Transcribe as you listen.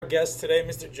guest today,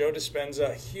 Mr. Joe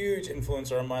Dispenza, huge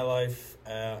influencer on my life,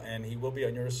 and he will be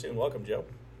on yours soon. Welcome, Joe.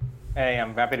 Hey,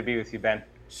 I'm happy to be with you, Ben.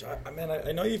 So,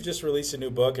 I know you've just released a new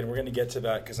book, and we're going to get to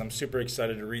that because I'm super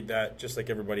excited to read that, just like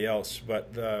everybody else.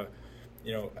 But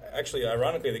actually,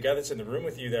 ironically, the guy that's in the room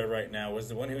with you there right now was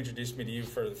the one who introduced me to you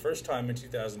for the first time in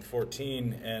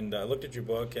 2014, and I looked at your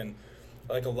book, and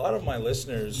like a lot of my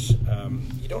listeners,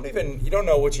 you don't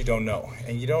know what you don't know,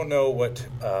 and you don't know what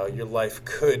your life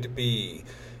could be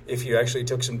if you actually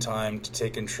took some time to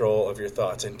take control of your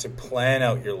thoughts and to plan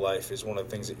out your life is one of the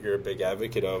things that you're a big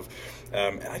advocate of.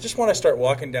 And I just want to start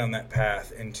walking down that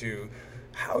path into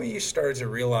how you started to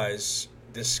realize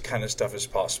this kind of stuff is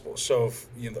possible. So if,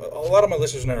 a lot of my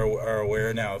listeners are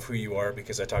aware now of who you are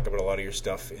because I talk about a lot of your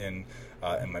stuff in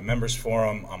my members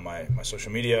forum, on my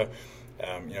social media.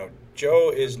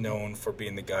 Joe is known for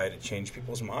being the guy to change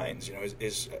people's minds.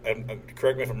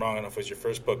 Correct me if I'm wrong, I don't know if it was your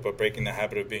first book, but Breaking the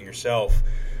Habit of Being Yourself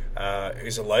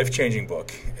is a life-changing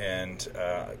book. And,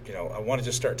 I want to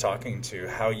just start talking to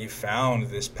how you found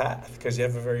this path, because you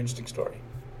have a very interesting story.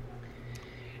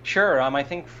 Sure. I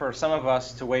think for some of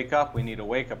us to wake up, we need a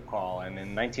wake-up call. And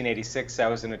in 1986, I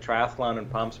was in a triathlon in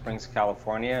Palm Springs,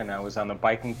 California, and I was on the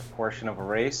biking portion of a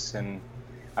race, and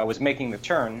I was making the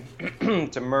turn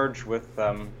to merge with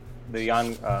the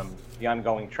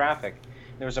ongoing traffic.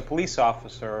 There was a police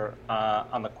officer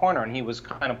on the corner, and he was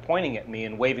kind of pointing at me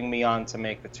and waving me on to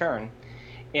make the turn.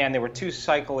 And there were two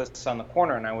cyclists on the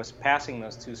corner, and I was passing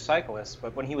those two cyclists.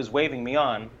 But when he was waving me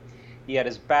on, he had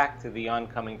his back to the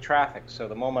oncoming traffic. So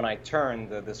the moment I turned,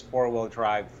 this four-wheel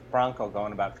drive Bronco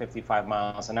going about 55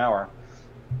 miles an hour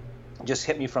just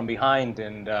hit me from behind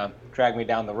and dragged me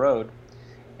down the road.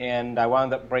 And I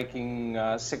wound up breaking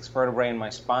 6 vertebrae in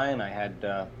my spine. I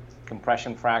had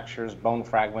compression fractures, bone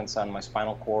fragments on my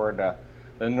spinal cord.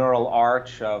 The neural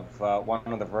arch of one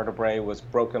of the vertebrae was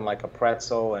broken like a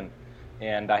pretzel,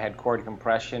 and I had cord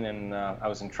compression, and I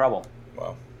was in trouble.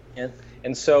 Wow.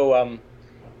 And so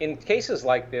in cases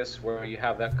like this, where you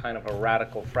have that kind of a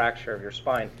radical fracture of your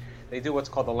spine, they do what's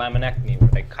called a laminectomy, where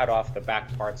they cut off the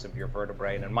back parts of your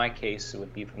vertebrae. And in my case, it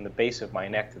would be from the base of my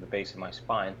neck to the base of my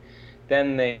spine.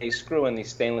 Then they screw in these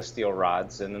stainless steel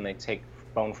rods, and then they take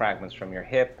bone fragments from your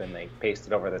hip and they paste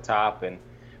it over the top. And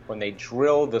when they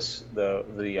drill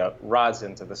the rods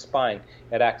into the spine,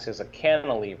 it acts as a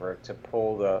cantilever to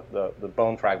pull the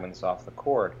bone fragments off the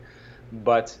cord.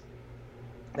 But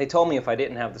they told me if I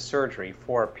didn't have the surgery,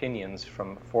 4 opinions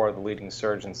from 4 of the leading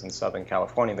surgeons in Southern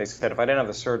California, they said if I didn't have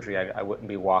the surgery, I wouldn't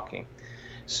be walking.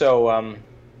 So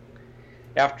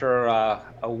after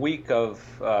a week of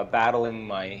battling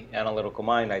my analytical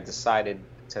mind, I decided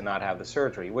to not have the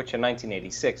surgery, which in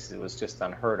 1986 it was just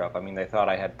unheard of. I mean, they thought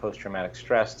I had post-traumatic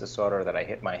stress disorder, that I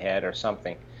hit my head or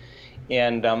something.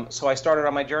 And so I started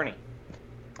on my journey.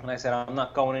 And I said, I'm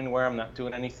not going anywhere, I'm not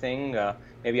doing anything,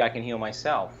 maybe I can heal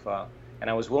myself. And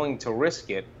I was willing to risk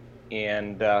it.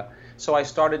 And so I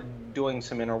started doing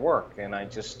some inner work, and I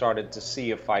just started to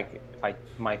see if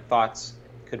my thoughts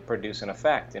could produce an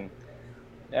effect. And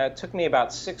it took me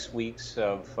about 6 weeks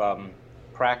of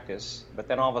practice, but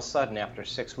then all of a sudden, after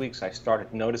 6 weeks, I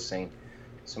started noticing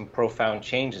some profound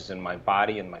changes in my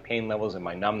body, and my pain levels, and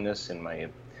my numbness, and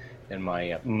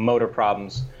my motor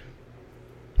problems.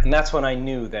 And that's when I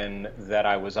knew then that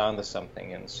I was onto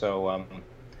something. And so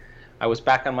I was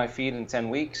back on my feet in 10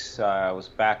 weeks. I was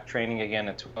back training again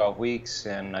in 12 weeks,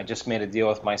 and I just made a deal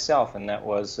with myself, and that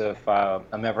was if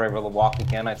I'm ever able to walk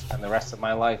again, I'd spend the rest of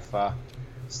my life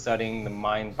studying the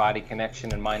mind-body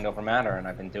connection and mind over matter, and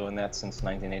I've been doing that since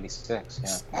 1986.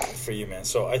 Yeah. For you, man.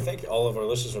 So I think all of our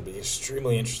listeners will be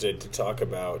extremely interested to talk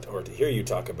about, or to hear you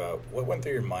talk about, what went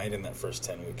through your mind in that first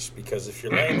 10 weeks. Because if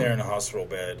you're laying there in a hospital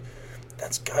bed,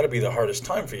 that's got to be the hardest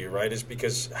time for you, right? Is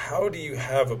because how do you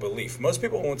have a belief? Most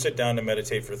people won't sit down to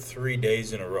meditate for 3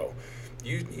 days in a row.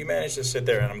 You managed to sit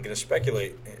there, and I'm going to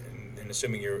speculate, and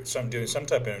assuming you're doing some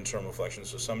type of internal reflection,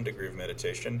 so some degree of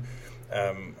meditation.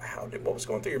 What was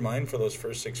going through your mind for those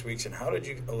first 6 weeks, and how did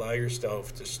you allow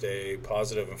yourself to stay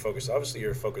positive and focused? Obviously,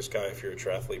 you're a focused guy if you're a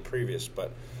triathlete previous,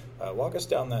 but walk us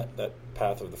down that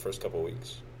path of the first couple of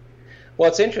weeks. Well,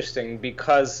 it's interesting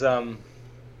because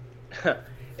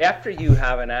after you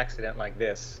have an accident like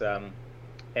this,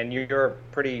 and you're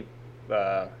pretty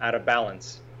out of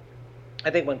balance,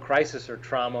 I think when crisis or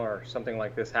trauma or something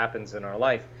like this happens in our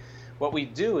life, what we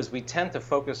do is we tend to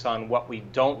focus on what we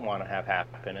don't want to have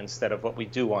happen instead of what we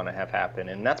do want to have happen.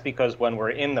 And that's because when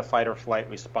we're in the fight or flight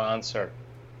response, or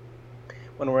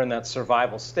when we're in that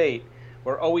survival state,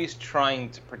 we're always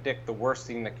trying to predict the worst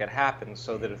thing that could happen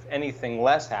so that if anything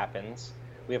less happens,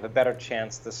 we have a better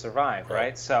chance to survive,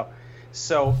 right? So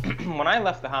So when I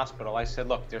left the hospital, I said,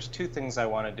 look, there's two things I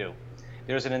want to do.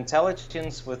 There's an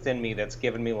intelligence within me that's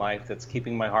given me life, that's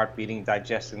keeping my heart beating,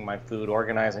 digesting my food,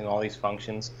 organizing all these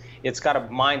functions. It's got a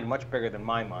mind much bigger than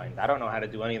my mind. I don't know how to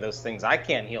do any of those things. I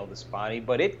can't heal this body,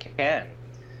 but it can.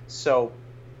 So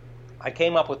I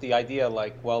came up with the idea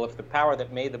like, well, if the power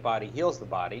that made the body heals the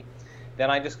body, then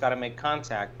I just got to make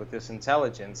contact with this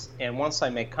intelligence. And once I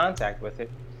make contact with it,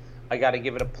 I got to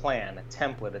give it a plan, a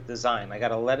template, a design. I got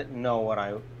to let it know what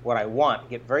I want,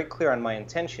 get very clear on my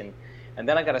intention, and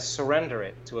then I got to surrender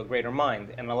it to a greater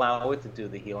mind and allow it to do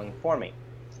the healing for me.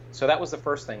 So that was the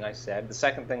first thing I said. The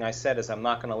second thing I said is I'm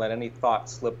not going to let any thought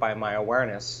slip by my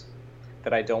awareness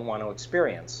that I don't want to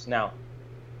experience. Now,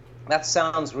 that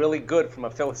sounds really good from a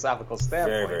philosophical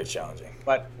standpoint. Very, very challenging.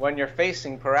 But when you're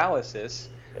facing paralysis,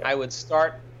 yeah. I would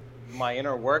start my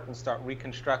inner work and start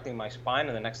reconstructing my spine,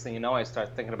 and the next thing you know, I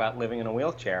start thinking about living in a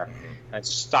wheelchair. Mm-hmm. I'd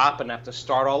stop and have to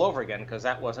start all over again because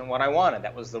that wasn't what I wanted.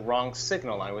 That was the wrong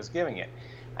signal I was giving it.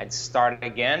 I'd start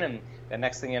again, and the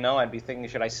next thing you know, I'd be thinking,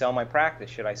 should I sell my practice?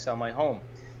 Should I sell my home?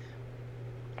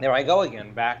 There I go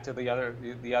again, back to the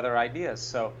other ideas.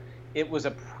 So it was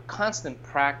a constant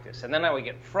practice, and then I would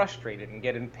get frustrated and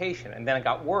get impatient, and then it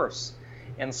got worse.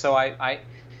 And so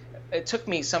it took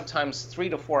me sometimes 3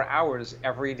 to 4 hours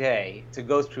every day to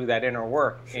go through that inner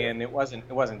work, sure. And it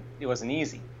wasn't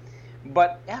easy.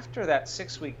 But after that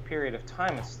 6-week period of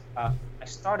time, I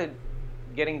started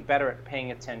getting better at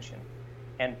paying attention.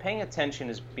 And paying attention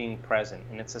is being present,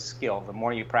 and it's a skill. The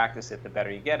more you practice it, the better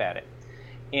you get at it.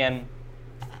 And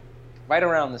right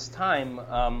around this time,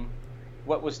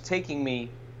 what was taking me,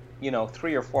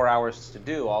 3 or 4 hours to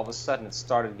do, all of a sudden it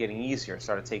started getting easier. It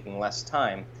started taking less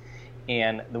time.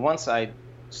 And once I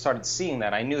started seeing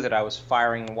that, I knew that I was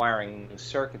firing and wiring new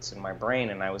circuits in my brain,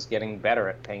 and I was getting better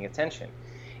at paying attention.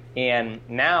 And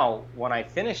now, when I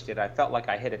finished it, I felt like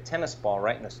I hit a tennis ball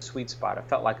right in the sweet spot. I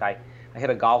felt like I hit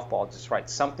a golf ball just right.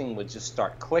 Something would just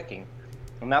start clicking.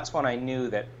 And that's when I knew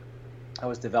that I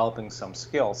was developing some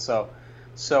skill. So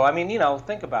I mean,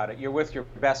 think about it. You're with your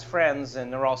best friends,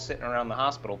 and they're all sitting around the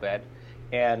hospital bed,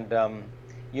 and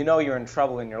you're in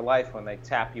trouble in your life when they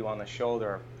tap you on the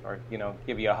shoulder or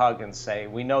give you a hug and say,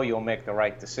 we know you'll make the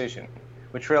right decision,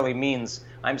 which really means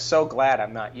I'm so glad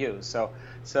I'm not you. So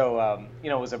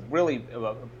it was a really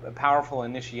a powerful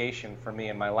initiation for me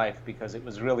in my life, because it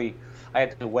was really, I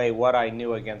had to weigh what I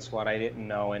knew against what I didn't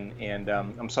know, and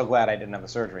I'm so glad I didn't have the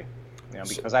surgery,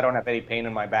 because I don't have any pain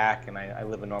in my back, and I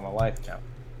live a normal life now.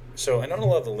 So I know a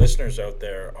lot of the listeners out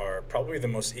there are probably the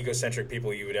most egocentric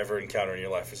people you would ever encounter in your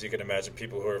life. As you can imagine,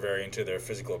 people who are very into their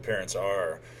physical appearance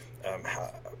are.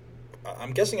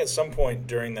 I'm guessing at some point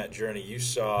during that journey, you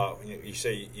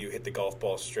say you hit the golf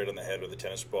ball straight on the head with a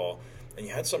tennis ball, and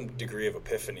you had some degree of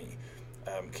epiphany.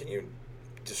 Can you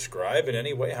describe in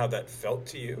any way how that felt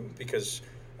to you? Because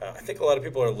I think a lot of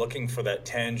people are looking for that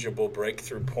tangible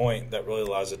breakthrough point that really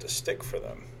allows it to stick for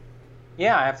them.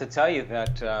 Yeah, I have to tell you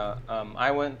that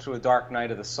I went through a dark night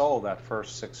of the soul that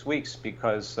first 6 weeks,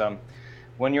 because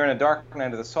when you're in a dark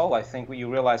night of the soul, I think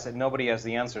you realize that nobody has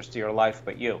the answers to your life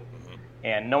but you. Mm-hmm.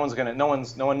 And no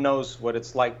one knows what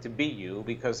it's like to be you,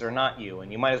 because they're not you,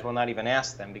 and you might as well not even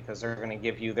ask them, because they're going to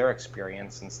give you their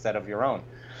experience instead of your own.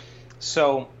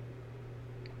 So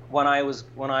when I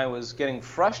was getting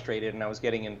frustrated and I was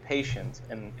getting impatient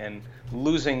and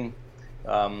losing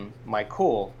my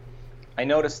cool, I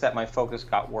noticed that my focus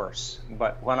got worse.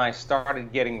 But when I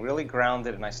started getting really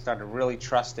grounded and I started really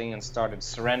trusting and started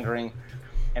surrendering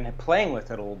and playing with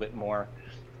it a little bit more,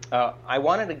 I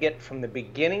wanted to get from the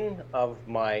beginning of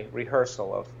my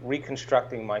rehearsal of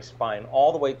reconstructing my spine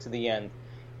all the way to the end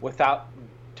without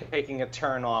taking a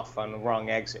turn off on the wrong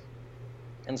exit.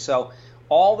 And so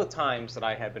all the times that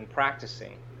I had been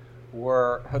practicing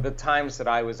were the times that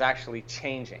I was actually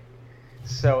changing.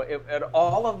 So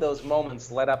all of those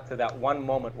moments led up to that one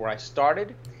moment where I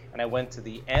started and I went to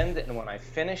the end, and when I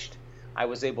finished, I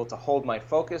was able to hold my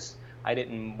focus. I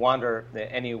didn't wander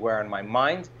anywhere in my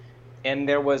mind, and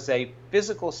there was a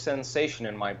physical sensation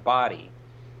in my body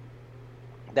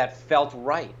that felt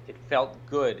right. It felt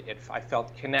good. I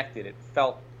felt connected. It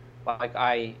felt like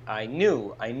I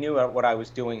knew what I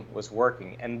was doing was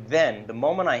working. And then the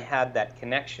moment I had that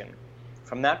connection,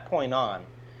 from that point on,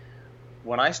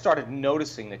 when I started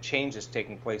noticing the changes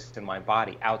taking place in my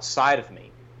body outside of me,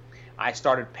 I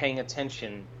started paying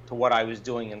attention to what I was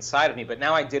doing inside of me, but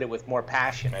now I did it with more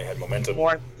passion. I had momentum.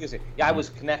 More enthusiasm. Yeah, I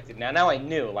was connected. Now I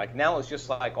knew. Now it's just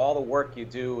like all the work you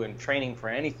do in training for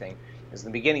anything. Is in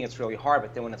the beginning it's really hard,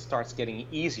 but then when it starts getting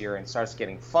easier and starts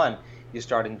getting fun, you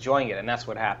start enjoying it, and that's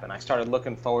what happened. I started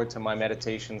looking forward to my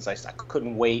meditations. I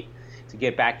couldn't wait to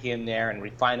get back in there and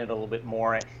refine it a little bit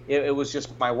more. It was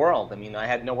just my world. I mean, I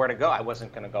had nowhere to go. I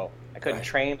wasn't going to go. I couldn't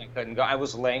train. I couldn't go. I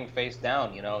was laying face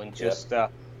down, you know, and just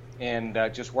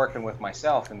just working with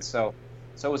myself. And so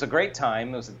it was a great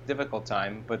time. It was a difficult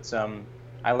time, but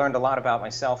I learned a lot about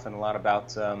myself and a lot about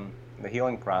the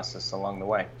healing process along the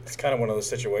way. It's kind of one of those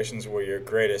situations where your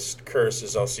greatest curse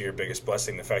is also your biggest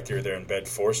blessing. The fact that you're there in bed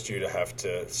forced you to have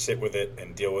to sit with it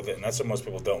and deal with it, and that's what most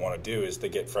people don't want to do, is they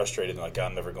get frustrated and like,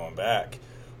 I'm never going back.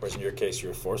 Whereas in your case, you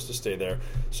were forced to stay there.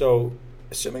 So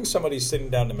assuming somebody's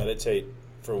sitting down to meditate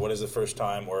for what is the first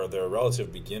time, or they're a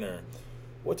relative beginner,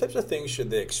 what types of things should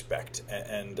they expect?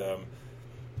 And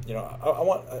you know, I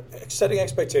want setting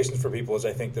expectations for people is,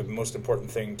 I think, the most important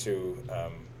thing to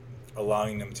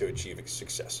allowing them to achieve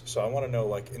success. So I want to know,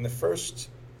 like, in the first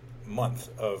month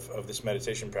of this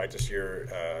meditation practice you're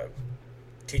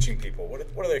teaching people, what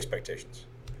are the expectations?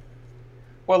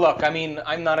 Well, look, I mean,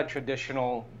 I'm not a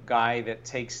traditional guy that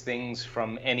takes things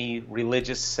from any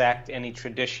religious sect, any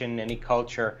tradition, any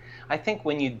culture. I think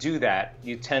when you do that,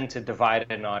 you tend to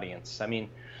divide an audience. I mean,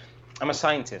 I'm a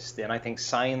scientist, and I think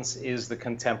science is the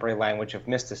contemporary language of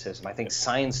mysticism. I think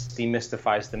science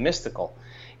demystifies the mystical.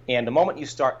 And the moment you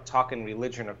start talking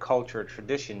religion or culture or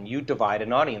tradition, you divide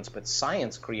an audience, but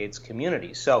science creates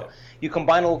community. So you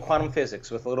combine a little quantum physics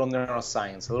with a little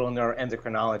neuroscience, a little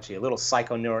neuroendocrinology, a little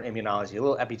psychoneuroimmunology, a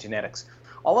little epigenetics.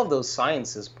 All of those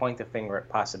sciences point the finger at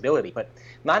possibility, but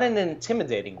not in an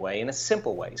intimidating way, in a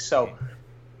simple way. So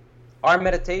our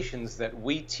meditations that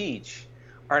we teach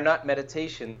are not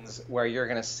meditations where you're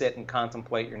going to sit and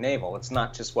contemplate your navel. It's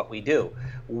not just what we do.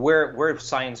 We're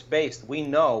science-based. We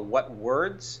know what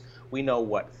words, we know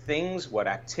what things, what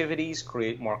activities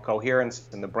create more coherence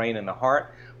in the brain and the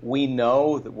heart. We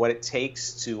know what it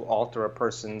takes to alter a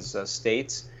person's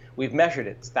states. We've measured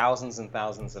it thousands and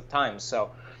thousands of times.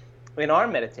 So in our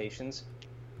meditations,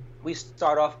 we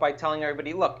start off by telling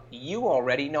everybody, look, you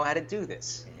already know how to do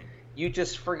this. You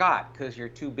just forgot because you're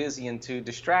too busy and too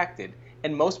distracted.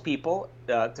 And most people,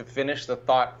 to finish the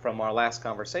thought from our last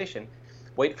conversation,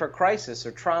 wait for crisis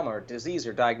or trauma or disease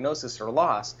or diagnosis or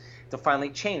loss to finally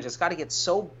change. It's got to get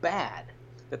so bad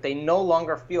that they no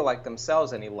longer feel like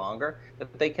themselves any longer,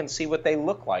 that they can see what they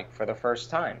look like for the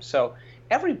first time. So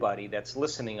everybody that's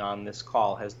listening on this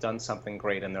call has done something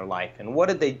great in their life. And what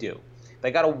did they do?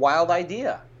 They got a wild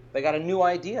idea. They got a new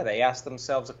idea. They asked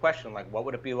themselves a question like, what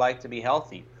would it be like to be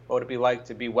healthy? What would it be like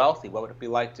to be wealthy? What would it be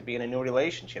like to be in a new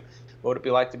relationship? What would it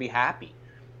be like to be happy?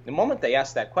 The moment they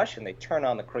ask that question, they turn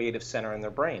on the creative center in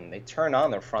their brain. They turn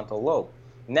on their frontal lobe.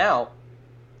 Now,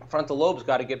 frontal lobe's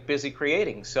got to get busy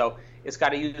creating. So it's got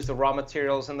to use the raw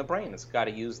materials in the brain. It's got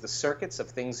to use the circuits of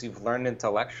things you've learned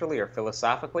intellectually or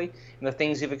philosophically and the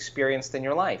things you've experienced in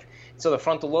your life. So the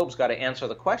frontal lobe's got to answer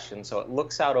the question. So it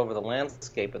looks out over the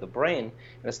landscape of the brain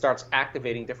and it starts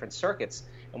activating different circuits.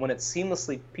 And when it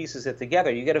seamlessly pieces it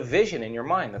together, you get a vision in your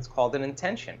mind that's called an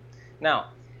intention. Now,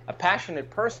 a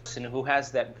passionate person who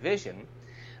has that vision,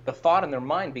 the thought in their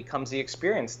mind becomes the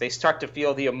experience. They start to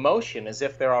feel the emotion as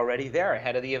if they're already there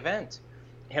ahead of the event.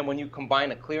 And when you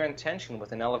combine a clear intention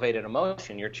with an elevated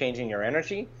emotion, you're changing your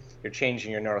energy, you're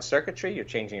changing your neurocircuitry, you're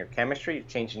changing your chemistry, you're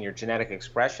changing your genetic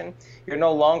expression. You're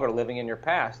no longer living in your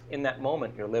past. In that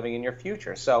moment, you're living in your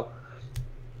future. So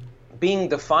being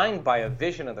defined by a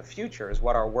vision of the future is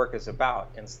what our work is about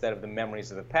instead of the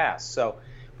memories of the past. So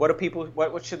what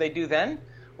should they do then?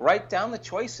 Write down the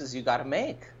choices you got to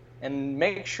make and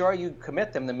make sure you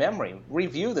commit them to memory.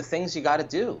 Review the things you got to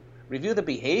do. Review the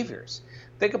behaviors.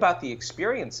 Think about the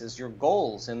experiences, your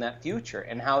goals in that future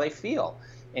and how they feel,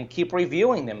 and keep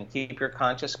reviewing them and keep your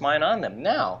conscious mind on them.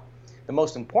 Now, the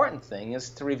most important thing is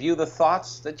to review the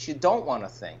thoughts that you don't want to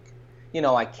think. You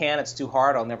know, I can't, it's too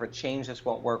hard, I'll never change, this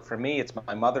won't work for me, it's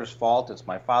my mother's fault, it's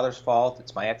my father's fault,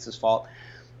 it's my ex's fault,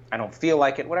 I don't feel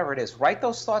like it, whatever it is. Write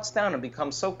those thoughts down and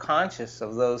become so conscious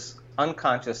of those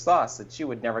unconscious thoughts that you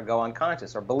would never go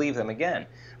unconscious or believe them again.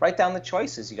 Write down the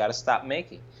choices you got to stop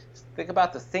making. Think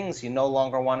about the things you no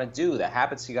longer want to do, the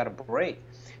habits you got to break,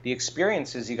 the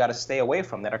experiences you got to stay away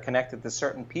from that are connected to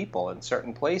certain people and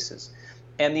certain places,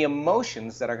 and the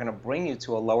emotions that are going to bring you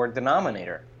to a lower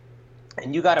denominator.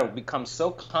 And you got to become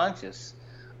so conscious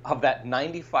of that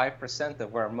 95%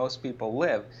 of where most people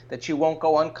live that you won't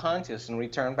go unconscious and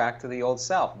return back to the old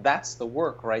self. That's the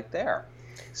work right there.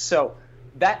 So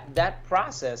that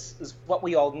process is what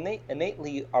we all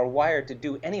innately are wired to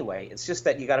do anyway. It's just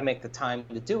that you got to make the time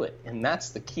to do it, and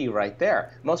that's the key right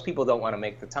there. Most people don't want to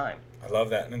make the time. I love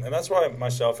that, and that's why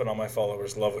myself and all my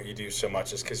followers love what you do so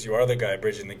much, is because you are the guy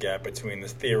bridging the gap between the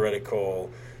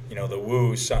theoretical, the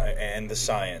woo and the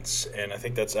science, and I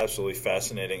think that's absolutely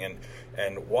fascinating.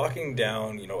 And walking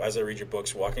down, as I read your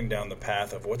books, walking down the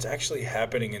path of what's actually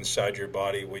happening inside your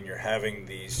body when you're having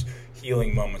these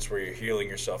healing moments where you're healing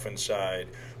yourself inside,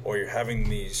 or you're having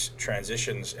these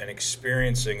transitions and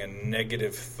experiencing a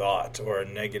negative thought or a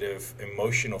negative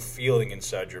emotional feeling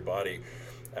inside your body.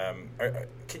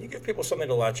 Can you give people something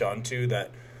to latch onto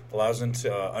that allows them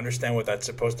to understand what that's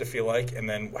supposed to feel like, and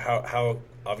then how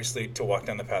obviously to walk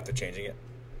down the path of changing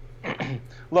it?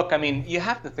 Look, I mean, you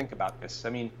have to think about this. I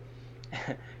mean,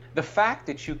 the fact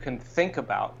that you can think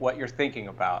about what you're thinking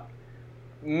about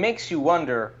makes you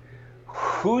wonder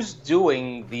who's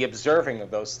doing the observing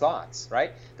of those thoughts,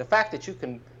 right? The fact that you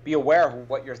can be aware of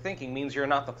what you're thinking means you're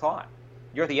not the thought.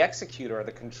 You're the executor or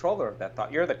the controller of that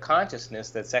thought. You're the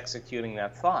consciousness that's executing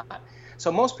that thought. So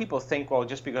most people think, well,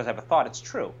 just because I have a thought, it's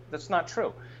true. That's not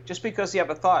true. Just because you have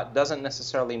a thought doesn't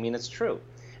necessarily mean it's true.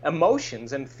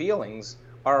 Emotions and feelings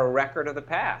are a record of the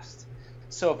past.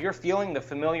 So if you're feeling the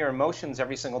familiar emotions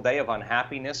every single day of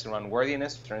unhappiness or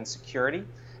unworthiness or insecurity,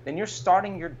 then you're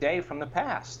starting your day from the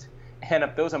past. And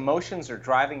if those emotions are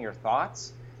driving your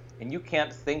thoughts and you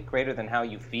can't think greater than how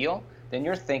you feel, then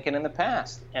you're thinking in the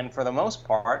past. And for the most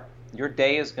part, your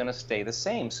day is going to stay the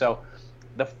same. So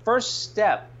the first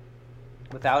step,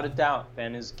 without a doubt,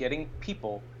 Ben, is getting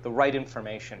people the right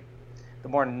information. The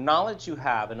more knowledge you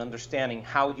have and understanding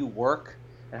how you work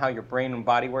and how your brain and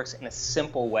body works in a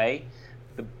simple way,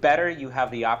 the better you have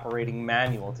the operating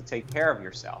manual to take care of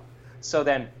yourself. So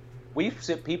then we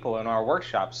sit people in our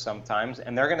workshops sometimes,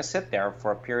 and they're going to sit there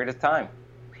for a period of time.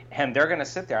 And they're going to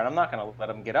sit there, and I'm not going to let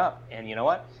them get up. And you know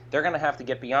what? They're going to have to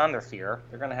get beyond their fear.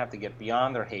 They're going to have to get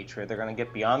beyond their hatred. They're going to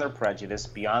get beyond their prejudice,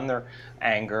 beyond their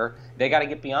anger. They got to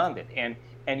get beyond it.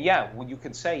 And yeah, well, you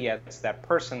can say, yeah, it's that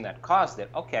person that caused it.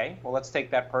 Okay, well, let's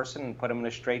take that person and put them in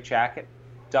a straitjacket,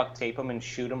 duct tape them, and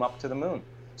shoot them up to the moon.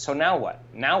 So now what?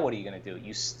 Now what are you going to do?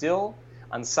 You still,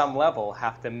 on some level,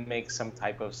 have to make some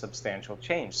type of substantial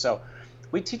change. So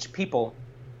we teach people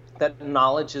that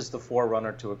knowledge is the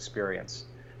forerunner to experience.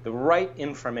 The right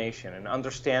information and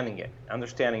understanding it,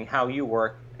 understanding how you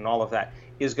work and all of that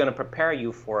is going to prepare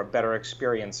you for a better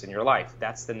experience in your life.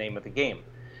 That's the name of the game.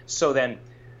 So then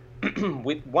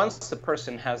once the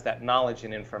person has that knowledge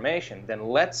and information, then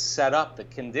let's set up the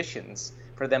conditions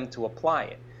for them to apply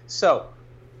it. So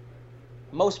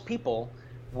most people,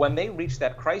 when they reach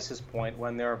that crisis point,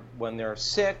 when they're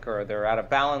sick or they're out of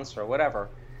balance or whatever,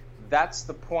 that's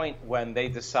the point when they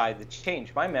decide to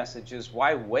change. My message is,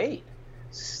 why wait?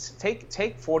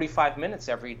 Take 45 minutes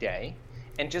every day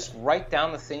and just write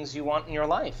down the things you want in your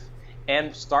life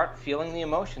and start feeling the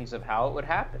emotions of how it would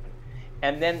happen.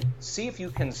 And then see if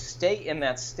you can stay in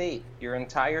that state your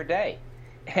entire day.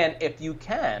 And if you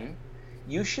can,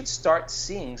 you should start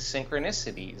seeing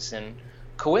synchronicities and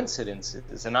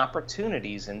coincidences and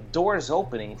opportunities and doors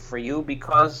opening for you,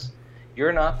 because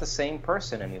you're not the same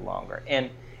person any longer.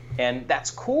 And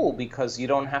that's cool, because you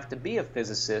don't have to be a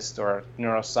physicist or a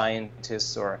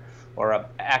neuroscientist or an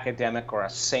academic or a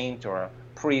saint or a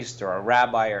priest or a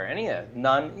rabbi or any of that.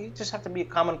 None. You just have to be a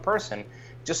common person.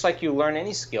 Just like you learn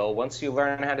any skill, once you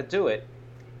learn how to do it,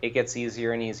 it gets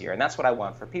easier and easier. And that's what I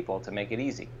want for people, to make it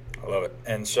easy. I love it.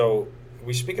 And so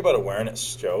we speak about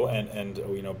awareness, Joe,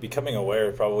 and becoming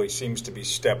aware probably seems to be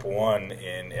step one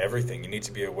in everything. You need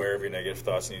to be aware of your negative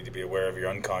thoughts. You need to be aware of your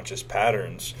unconscious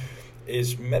patterns.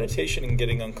 Is meditation and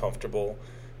getting uncomfortable,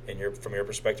 from your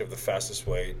perspective, the fastest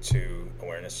way to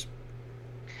awareness?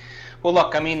 Well,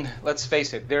 look, I mean, let's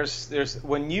face it. There's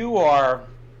when you're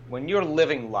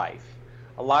living life,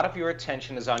 a lot of your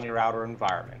attention is on your outer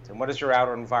environment. And what is your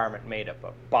outer environment made up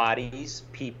of? Bodies,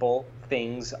 people,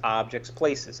 things, objects,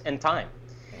 places, and time.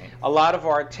 A lot of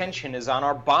our attention is on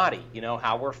our body,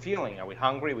 how we're feeling. Are we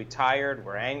hungry? Are we tired?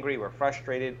 We're angry? We're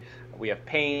frustrated? We have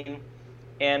pain?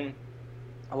 And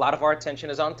a lot of our attention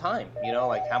is on time,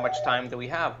 like how much time do we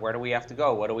have? Where do we have to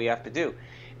go? What do we have to do?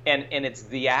 And it's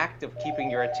the act of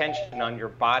keeping your attention on your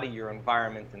body, your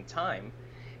environment, and time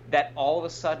that all of a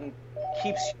sudden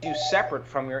keeps you separate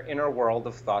from your inner world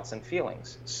of thoughts and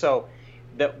feelings. So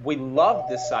that we love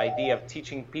this idea of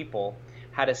teaching people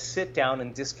how to sit down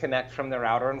and disconnect from their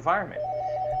outer environment.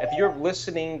 If you're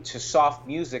listening to soft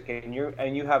music and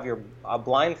you have your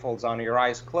blindfolds on or your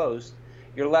eyes closed,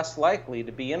 you're less likely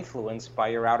to be influenced by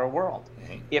your outer world.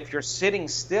 Mm-hmm. If you're sitting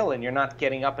still and you're not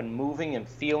getting up and moving and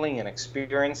feeling and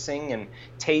experiencing and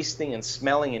tasting and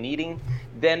smelling and eating,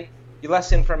 then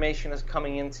less information is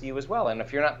coming into you as well. And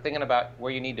if you're not thinking about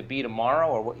where you need to be tomorrow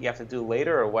or what you have to do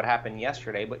later or what happened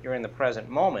yesterday, but you're in the present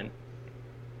moment,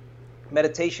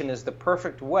 meditation is the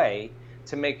perfect way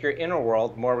to make your inner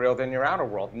world more real than your outer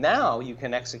world. Now you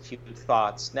can execute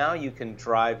thoughts. Now you can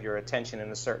drive your attention in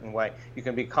a certain way. You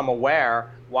can become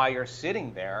aware while you're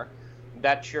sitting there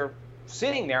that you're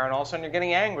sitting there and all of a sudden you're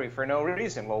getting angry for no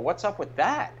reason. Well, what's up with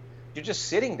that? You're just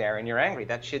sitting there and you're angry.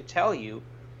 That should tell you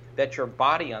that your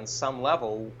body on some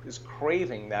level is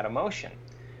craving that emotion.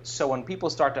 So when people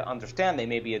start to understand they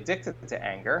may be addicted to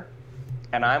anger,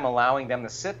 and I'm allowing them to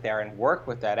sit there and work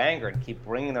with that anger and keep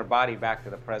bringing their body back to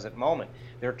the present moment,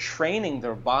 they're training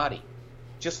their body.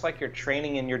 Just like you're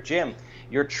training in your gym,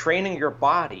 you're training your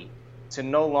body to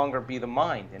no longer be the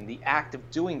mind. And the act of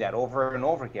doing that over and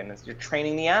over again is you're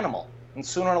training the animal. And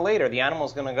sooner or later, the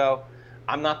animal's going to go,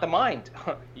 I'm not the mind.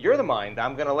 You're the mind.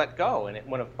 I'm going to let go. And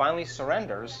when it finally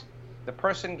surrenders, the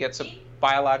person gets a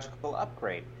biological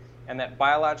upgrade. And that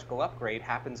biological upgrade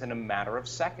happens in a matter of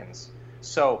seconds.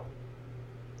 So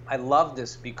I love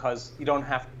this because you don't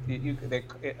have you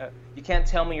can't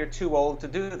tell me you're too old to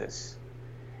do this.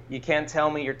 You can't tell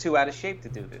me you're too out of shape to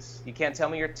do this. You can't tell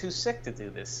me you're too sick to do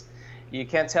this. You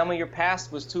can't tell me your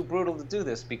past was too brutal to do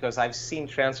this, because I've seen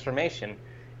transformation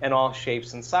in all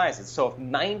shapes and sizes. So if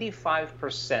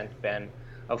 95%, Ben,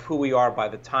 of who we are by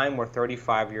the time we're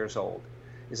 35 years old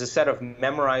is a set of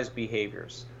memorized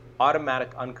behaviors,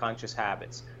 automatic unconscious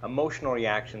habits, emotional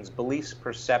reactions, beliefs,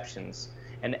 perceptions,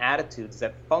 and attitudes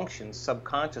that function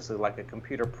subconsciously like a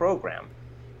computer program,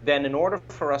 then in order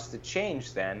for us to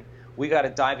change, then we got to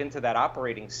dive into that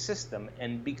operating system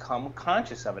and become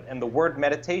conscious of it. And the word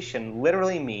meditation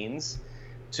literally means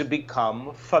to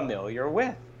become familiar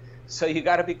with. So you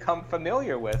got to become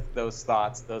familiar with those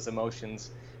thoughts, those emotions,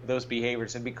 those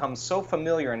behaviors, and become so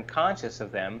familiar and conscious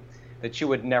of them that you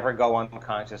would never go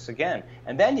unconscious again.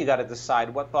 And then you got to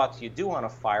decide what thoughts you do want to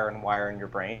fire and wire in your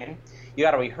brain. You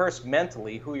got to rehearse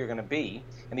mentally who you're going to be.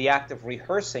 And the act of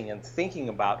rehearsing and thinking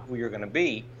about who you're going to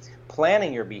be,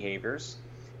 planning your behaviors,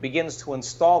 begins to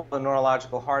install the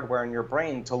neurological hardware in your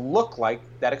brain to look like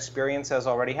that experience has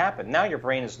already happened. Now your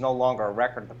brain is no longer a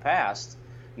record of the past.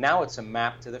 Now it's a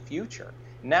map to the future.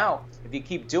 Now, if you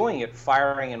keep doing it,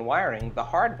 firing and wiring, the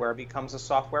hardware becomes a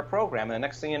software program. And the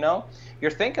next thing you know,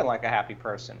 you're thinking like a happy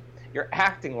person. You're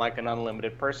acting like an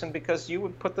unlimited person because you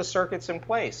would put the circuits in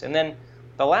place. And then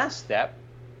the last step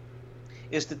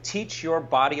is to teach your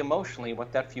body emotionally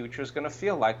what that future is going to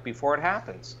feel like before it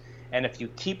happens. And if you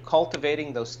keep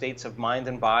cultivating those states of mind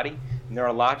and body,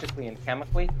 neurologically and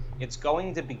chemically, it's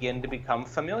going to begin to become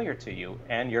familiar to you.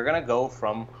 And you're going to go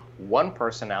from one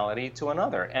personality to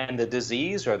another. And the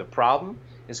disease or the problem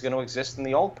is going to exist in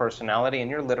the old personality,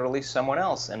 and you're literally someone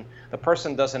else. And the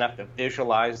person doesn't have to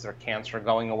visualize their cancer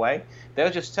going away. They'll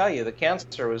just tell you the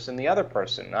cancer was in the other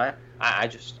person.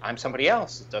 I'm somebody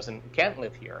else. Can't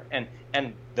live here.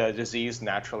 And the disease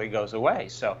naturally goes away.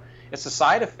 So it's a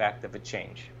side effect of a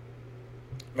change.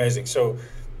 Amazing. So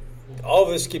all of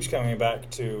this keeps coming back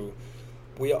to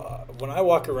when I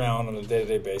walk around on a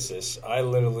day-to-day basis, I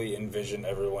literally envision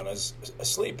everyone as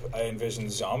asleep. I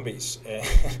envision zombies.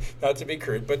 Not to be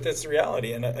crude, but that's the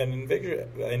reality. And I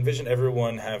envision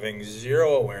everyone having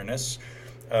zero awareness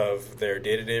of their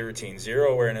day-to-day routine,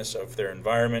 zero awareness of their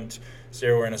environment,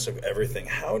 zero awareness of everything.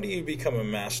 How do you become a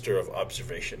master of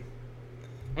observation?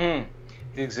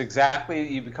 It's exactly,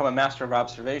 you become a master of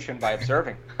observation by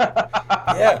observing.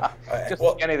 Yeah.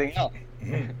 Like anything else.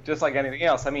 Mm-hmm. Just like anything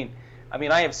else. I mean,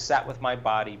 I have sat with my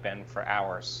body, Ben, for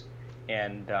hours,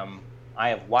 and I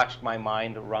have watched my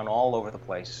mind run all over the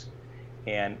place.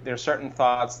 And there are certain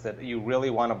thoughts that you really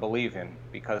want to believe in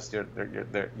because they're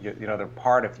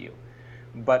part of you.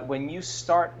 But when you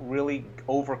start really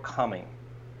overcoming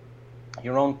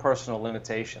your own personal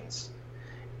limitations,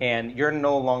 and you're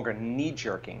no longer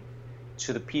knee-jerking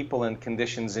to the people and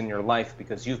conditions in your life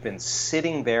because you've been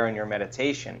sitting there in your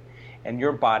meditation, and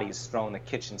your body's throwing the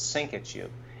kitchen sink at you,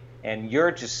 and you're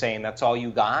just saying, that's all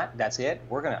you got, that's it,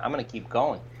 I'm gonna keep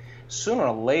going. Sooner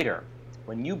or later,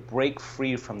 when you break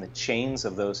free from the chains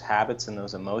of those habits and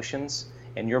those emotions,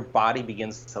 and your body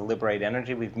begins to liberate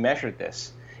energy, we've measured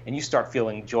this, and you start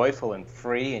feeling joyful and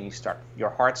free, and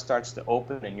your heart starts to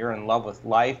open, and you're in love with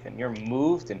life, and you're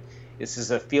moved, and this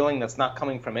is a feeling that's not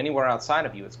coming from anywhere outside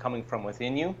of you, it's coming from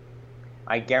within you.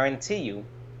 I guarantee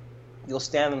you'll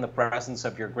stand in the presence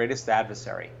of your greatest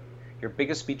adversary, your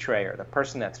biggest betrayer, the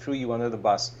person that threw you under the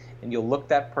bus, and you'll look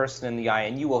that person in the eye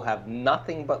and you will have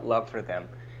nothing but love for them,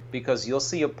 because you'll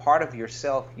see a part of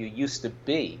yourself you used to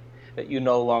be that you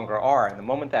no longer are. And the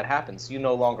moment that happens, you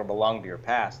no longer belong to your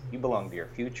past, you belong to your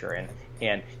future.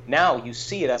 And now you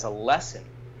see it as a lesson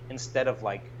instead of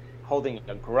like holding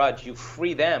a grudge. You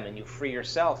free them and you free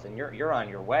yourself, and you're on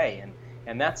your way.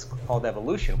 And that's called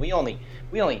evolution. We only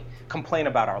complain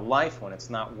about our life when it's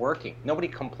not working. Nobody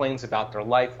complains about their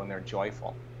life when they're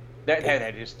joyful.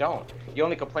 They just don't. You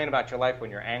only complain about your life when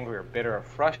you're angry or bitter or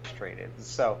frustrated.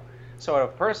 So if a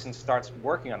person starts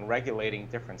working on regulating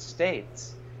different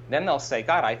states, then they'll say,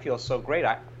 God, I feel so great.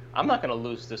 I'm not going to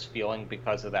lose this feeling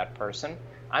because of that person.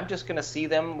 I'm just going to see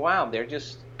them, wow,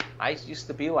 I used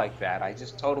to be like that. I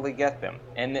just totally get them.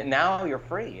 And now you're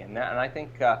free. And I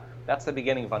think that's the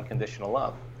beginning of unconditional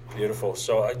love. Beautiful.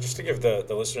 So just to give the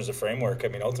listeners a framework, I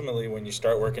mean, ultimately, when you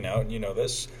start working out, and you know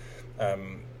this,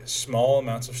 small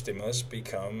amounts of stimulus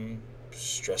become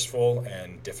stressful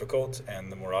and difficult,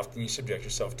 and the more often you subject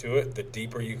yourself to it, the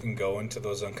deeper you can go into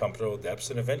those uncomfortable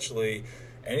depths, and eventually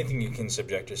anything you can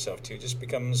subject yourself to just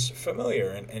becomes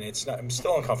familiar, and it's not, I'm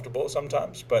still uncomfortable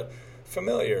sometimes, but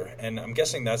familiar. And I'm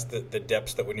guessing that's the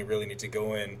depths that when you really need to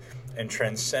go in and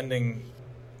transcending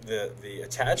the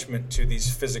attachment to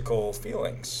these physical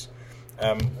feelings.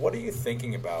 What are you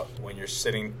thinking about when you're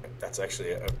sitting? That's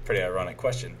actually a pretty ironic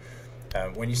question.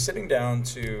 When you're sitting down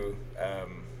to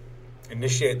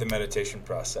initiate the meditation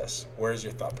process, where's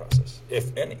your thought process,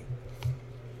 if any?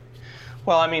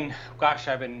 Well, I mean, gosh,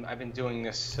 I've been doing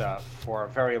this for a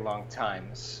very long time.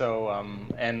 So,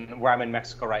 and where I'm in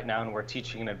Mexico right now, and we're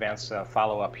teaching an advanced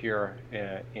follow-up here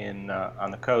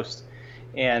on the coast,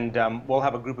 and we'll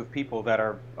have a group of people that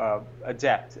are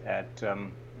adept at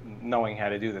knowing how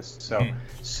to do this.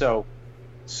 So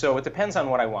it depends on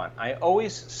what I want. I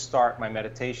always start my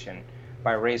meditation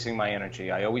by raising my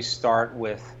energy. I always start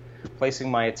with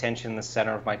placing my attention in the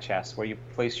center of my chest. Where you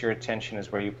place your attention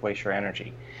is where you place your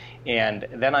energy. And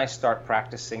then I start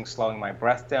practicing slowing my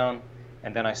breath down,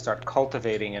 and then I start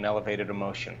cultivating an elevated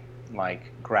emotion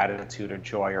like gratitude or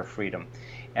joy or freedom.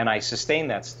 And I sustain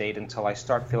that state until I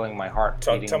start feeling my heart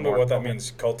beating more. Tell me what that means,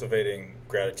 cultivating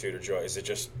gratitude or joy. Is it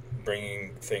just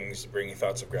bringing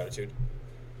thoughts of gratitude?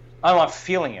 I'm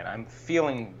feeling it. I'm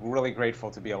feeling really grateful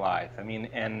to be alive. I mean,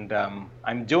 and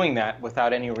I'm doing that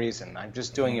without any reason. I'm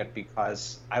just doing it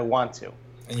because I want to.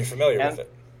 And you're familiar with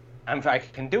it. I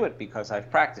can do it because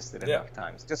I've practiced it enough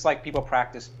times. Just like people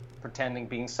practice pretending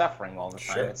being suffering all the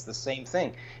time. Sure. It's the same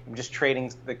thing. I'm just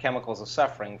trading the chemicals of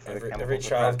suffering for the chemicals of Every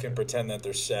child can pretend that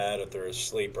they're sad or they're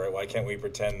asleep, right? Why can't we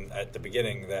pretend at the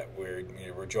beginning that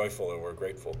we're joyful or we're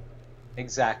grateful?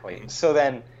 Exactly.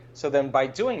 Mm-hmm. So then by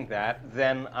doing that,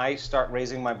 then I start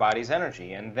raising my body's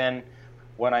energy. And then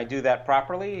when I do that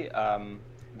properly,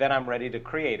 then I'm ready to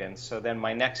create. And so then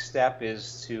my next step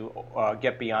is to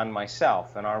get beyond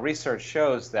myself. And our research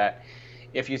shows that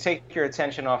if you take your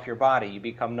attention off your body, you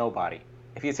become nobody.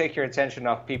 If you take your attention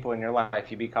off people in your life,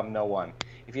 you become no one.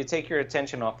 If you take your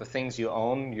attention off the things you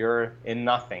own, you're in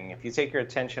nothing. If you take your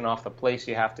attention off the place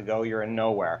you have to go, you're in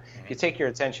nowhere. If you take your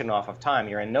attention off of time,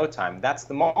 you're in no time. That's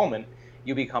the moment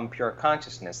you become pure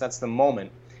consciousness. That's the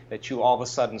moment that you all of a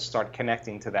sudden start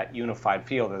connecting to that unified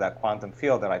field or that quantum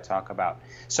field that I talk about.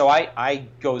 So I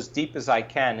go as deep as I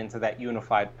can into that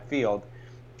unified field,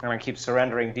 and I keep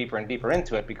surrendering deeper and deeper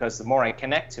into it, because the more I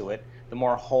connect to it, the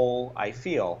more whole I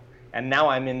feel. And now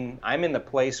I'm in the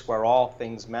place where all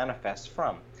things manifest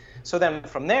from. So then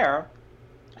from there,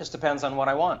 it just depends on what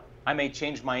I want. I may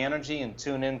change my energy and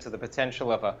tune into the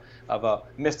potential of a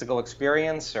mystical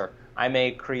experience, or I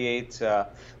may create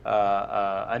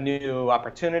a new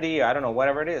opportunity. I don't know,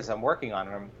 whatever it is I'm working on,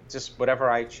 or just whatever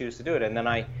I choose to do it. And then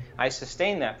I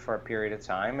sustain that for a period of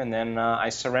time, and then I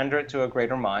surrender it to a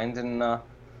greater mind,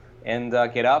 and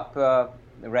get up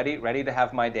ready to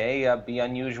have my day be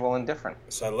unusual and different.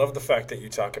 So I love the fact that you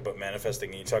talk about manifesting,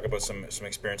 and you talk about some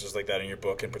experiences like that in your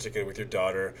book, in particular with your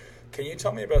daughter. Can you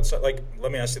tell me about,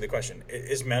 let me ask you the question,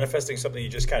 is manifesting something you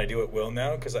just kind of do at will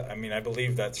now? Because I mean, I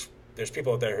believe there's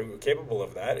people out there who are capable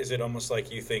of that. Is it almost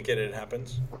like you think it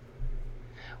happens?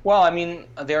 Well, I mean,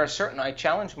 I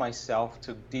challenge myself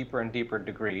to deeper and deeper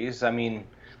degrees. I mean,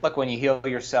 look, when you heal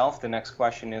yourself, the next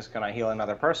question is, can I heal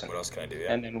another person? What else can I do?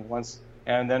 Yeah.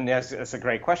 And then yes, it's a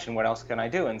great question. What else can I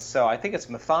do? And so I think it's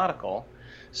methodical.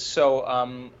 So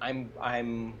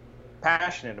I'm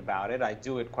passionate about it. I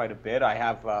do it quite a bit. I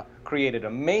have created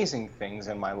amazing things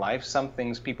in my life. Some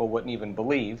things people wouldn't even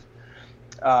believe.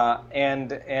 But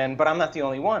I'm not the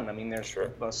only one. I mean, there's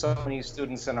so many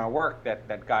students in our work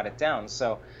that got it down.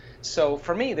 So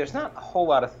for me, there's not a whole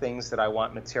lot of things that I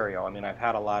want material. I mean, I've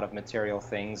had a lot of material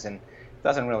things, and it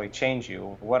doesn't really change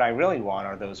you. What I really want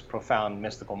are those profound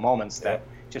mystical moments that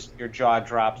just your jaw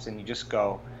drops and you just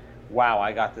go, wow,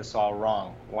 I got this all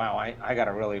wrong. Wow, I got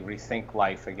to really rethink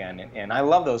life again. And I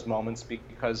love those moments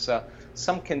because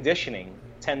some conditioning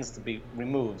tends to be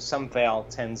removed, some veil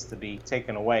tends to be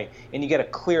taken away, and you get a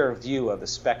clearer view of the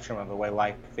spectrum of the way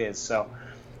life is. So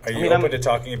Are you open to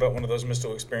talking about one of those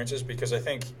mystical experiences? Because I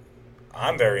think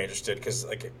I'm very interested, because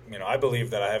I believe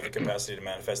that I have the capacity to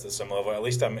manifest at some level. At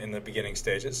least I'm in the beginning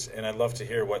stages, and I'd love to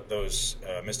hear what those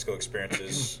mystical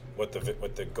experiences, what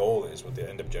the goal is, what the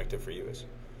end objective for you is.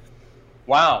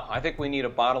 Wow, I think we need a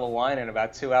bottle of wine in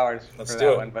about 2 hours for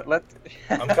that one. But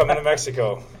I'm coming to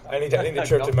Mexico. I need a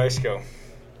trip to Mexico.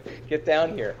 Get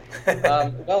down here.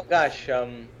 Well, gosh,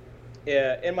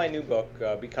 in my new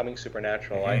book, Becoming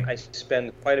Supernatural, I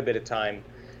spend quite a bit of time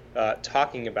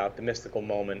talking about the mystical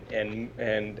moment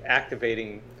and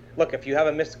activating. Look, if you have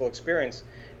a mystical experience,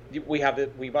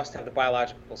 we must have the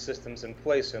biological systems in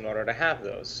place in order to have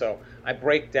those. So I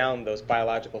break down those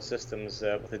biological systems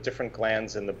with the different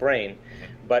glands in the brain.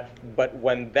 But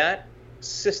when that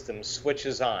system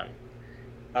switches on,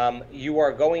 you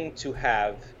are going to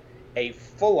have a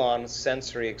full-on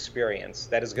sensory experience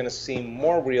that is going to seem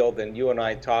more real than you and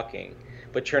I talking,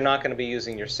 but you're not going to be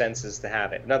using your senses to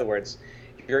have it. In other words,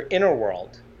 your inner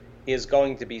world is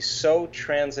going to be so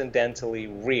transcendentally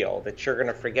real that you're going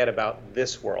to forget about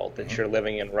this world that you're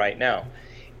living in right now.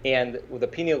 And the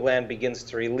pineal gland begins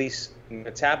to release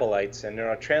metabolites and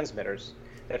neurotransmitters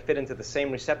that fit into the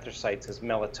same receptor sites as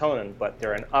melatonin, but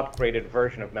they're an upgraded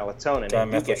version of melatonin.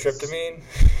 Dimethyltryptamine?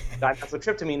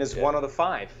 Dimethyltryptamine is one of the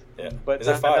 5. Yeah. But is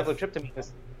it 5?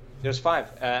 Dimethyltryptamine there's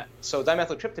 5. So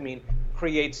dimethyltryptamine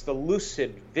creates the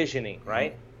lucid visioning,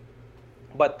 right?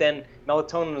 But then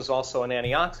melatonin is also an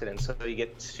antioxidant, so you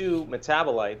get 2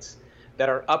 metabolites that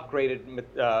are upgraded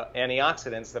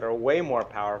antioxidants that are way more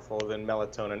powerful than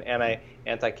melatonin: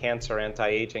 anti-cancer,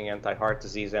 anti-aging, anti-heart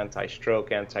disease,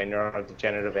 anti-stroke,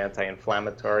 anti-neurodegenerative,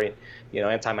 anti-inflammatory,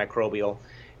 antimicrobial.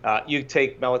 You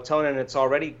take melatonin, it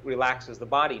already relaxes the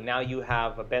body. Now you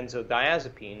have a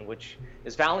benzodiazepine, which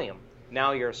is Valium.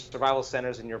 Now your survival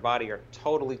centers in your body are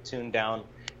totally tuned down,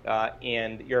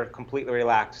 and you're completely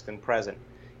relaxed and present.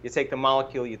 You take the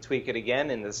molecule, you tweak it again,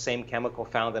 and the same chemical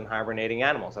found in hibernating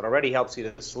animals. It already helps you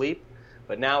to sleep,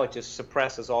 but now it just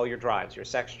suppresses all your drives, your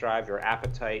sex drive, your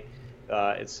appetite.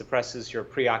 It suppresses your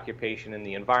preoccupation in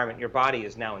the environment. Your body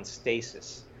is now in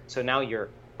stasis. So now your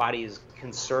body is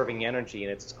conserving energy,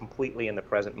 and it's completely in the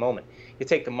present moment. You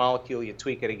take the molecule, you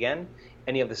tweak it again,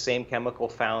 and you have the same chemical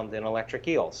found in electric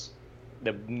eels.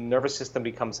 The nervous system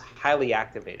becomes highly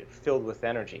activated, filled with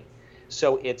energy.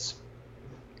 So it's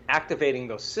activating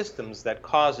those systems that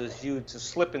causes you to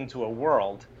slip into a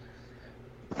world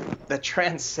that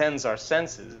transcends our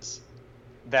senses,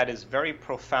 that is very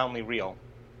profoundly real,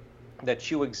 that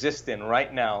you exist in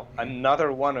right now.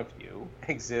 Another one of you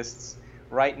exists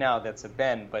right now that's a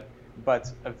Ben,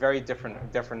 but a very different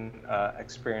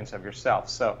experience of yourself.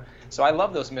 So I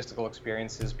love those mystical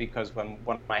experiences, because when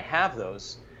I have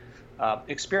those,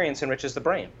 experience enriches the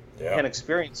brain, and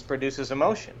experience produces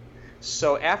emotion.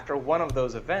 So after one of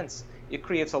those events, it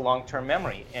creates a long-term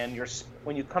memory, and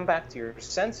when you come back to your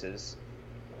senses,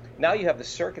 now you have the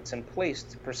circuits in place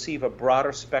to perceive a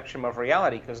broader spectrum of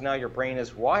reality, because now your brain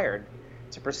is wired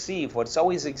to perceive what's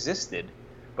always existed,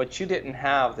 but you didn't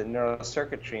have the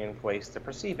neurocircuitry in place to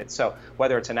perceive it. So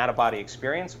whether it's an out-of-body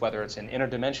experience, whether it's an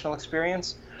interdimensional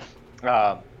experience,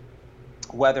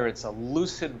 whether it's a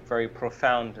lucid, very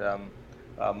profound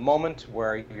moment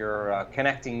where you're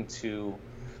connecting to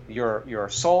your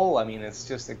soul, I mean,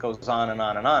 it goes on and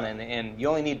on and on, and you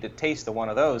only need to taste of one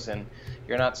of those, and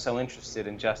you're not so interested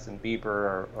in Justin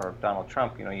Bieber or Donald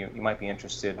Trump. You might be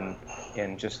interested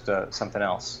in just something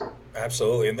else.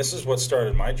 Absolutely, and this is what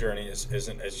started my journey. Is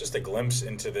just a glimpse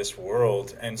into this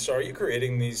world. And so, are you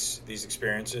creating these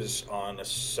experiences on a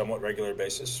somewhat regular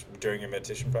basis during your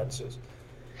meditation practices?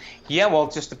 Yeah, well,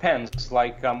 it just depends.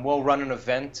 Like, we'll run an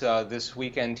event this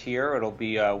weekend here. It'll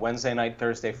be Wednesday night,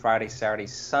 Thursday, Friday, Saturday,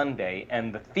 Sunday,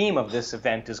 and the theme of this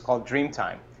event is called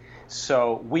Dreamtime.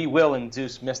 So we will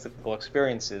induce mystical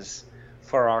experiences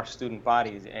for our student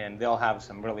bodies, and they'll have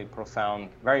some really profound,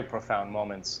 very profound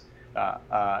moments.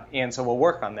 And so we'll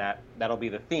work on that. That'll be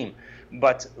the theme.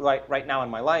 But right now in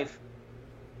my life,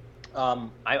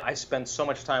 I spend so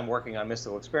much time working on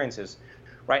mystical experiences.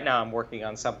 Right now I'm working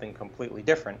on something completely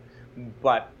different.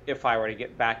 But if I were to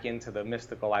get back into the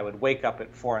mystical, I would wake up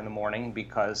at 4 in the morning,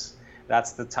 because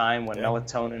that's the time when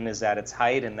melatonin is at its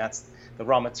height, and that's the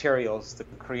raw materials to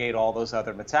create all those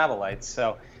other metabolites.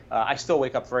 So I still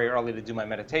wake up very early to do my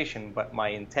meditation, but my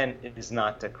intent is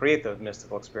not to create those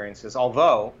mystical experiences,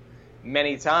 although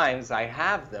many times I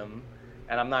have them,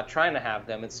 and I'm not trying to have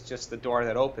them. It's just the door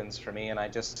that opens for me, and I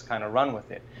just kind of run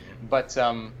with it. But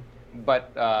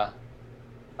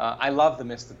I love the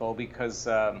mystical because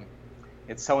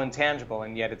it's so intangible,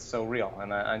 and yet it's so real,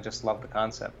 and I just love the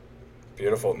concept.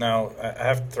 Beautiful. Now, I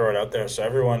have to throw it out there. So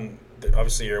everyone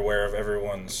obviously you're aware of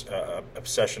everyone's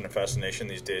obsession and fascination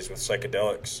these days with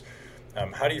psychedelics.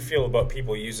 How do you feel about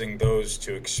people using those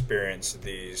to experience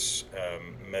these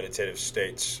meditative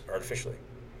states artificially?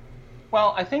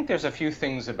 Well, I think there's a few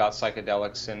things about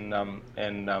psychedelics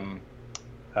and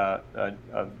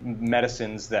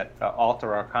medicines that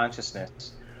alter our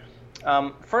consciousness.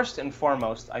 First and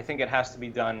foremost, I think it has to be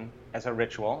done as a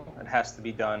ritual. It has to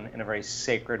be done in a very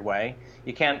sacred way.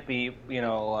 You can't be,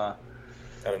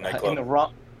 at a nightclub. in the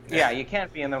wrong. Yeah, you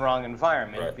can't be in the wrong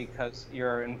environment, Right. because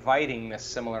you're inviting this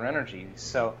similar energy.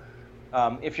 So,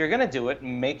 if you're going to do it,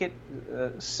 make it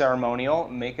ceremonial,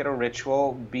 make it a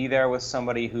ritual. Be there with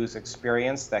somebody who's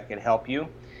experienced that could help you.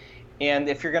 And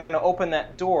if you're going to open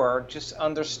that door, just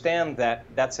understand that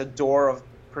that's a door of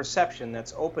perception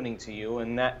that's opening to you,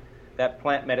 and that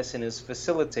plant medicine is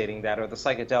facilitating that, or the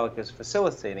psychedelic is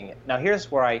facilitating it. Now,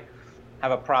 here's where I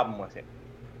have a problem with it.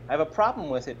 I have a problem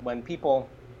with it when people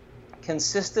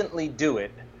consistently do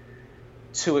it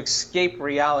to escape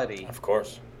reality. Of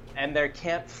course. And they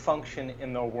can't function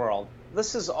in the world.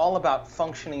 This is all about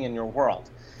functioning in your world.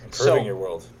 Improving your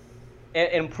world.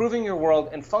 Improving your world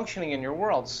and functioning in your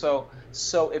world. So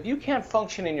if you can't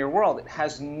function in your world, it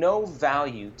has no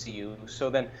value to you. So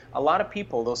then a lot of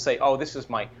people, they'll say, oh, this is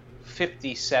my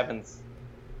 57th,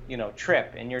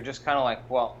 trip. And you're just kind of like,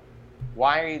 well,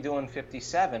 why are you doing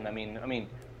 57? I mean,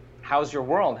 how's your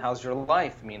world? How's your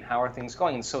life? I mean, how are things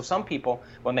going? And so some people,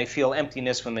 when they feel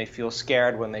emptiness, when they feel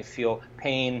scared, when they feel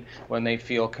pain, when they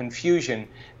feel confusion,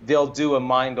 they'll do a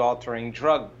mind-altering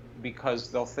drug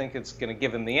because they'll think it's going to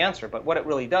give them the answer. But what it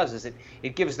really does is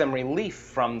it gives them relief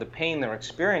from the pain they're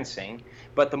experiencing.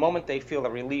 But the moment they feel the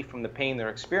relief from the pain they're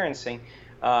experiencing,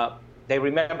 they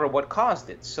remember what caused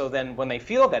it. So then when they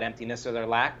feel that emptiness or their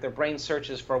lack, their brain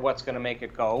searches for what's going to make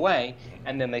it go away,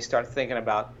 and then they start thinking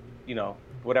about,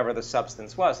 whatever the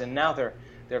substance was, and now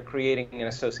they're creating an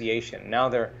association. Now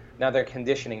they're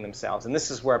conditioning themselves, and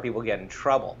this is where people get in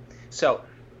trouble. So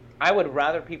I would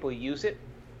rather people use it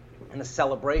in a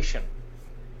celebration.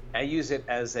 I use it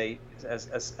as a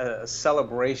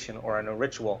celebration or in a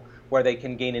ritual where they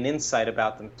can gain an insight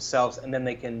about themselves, and then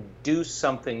they can do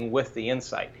something with the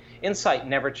insight. Insight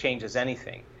never changes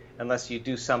anything unless you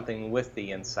do something with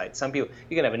the insight. Some people,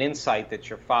 you can have an insight that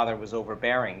your father was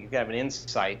overbearing. You can have an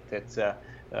insight that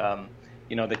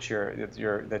that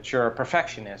you're a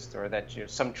perfectionist, or that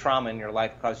some trauma in your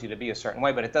life caused you to be a certain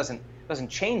way. But it doesn't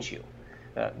change you.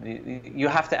 You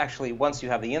have to actually, once you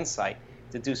have the insight,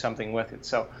 to do something with it.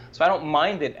 So I don't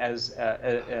mind it as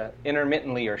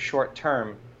intermittently or short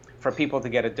term for people to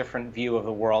get a different view of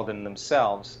the world and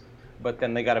themselves. But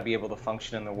then they got to be able to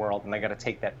function in the world, and they got to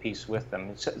take that piece with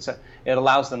them. It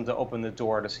allows them to open the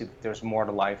door to see that there's more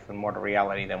to life and more to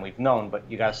reality than we've known, but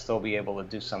you got to still be able to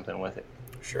do something with it.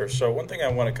 Sure. So one thing I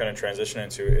want to kind of transition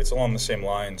into, it's along the same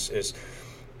lines, is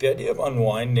the idea of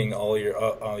unwinding all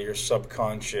your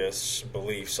subconscious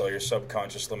beliefs, all your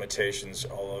subconscious limitations,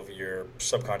 all of your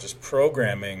subconscious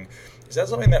programming. Is that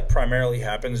something that primarily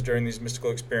happens during these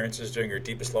mystical experiences, during your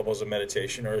deepest levels of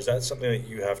meditation, or is that something that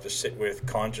you have to sit with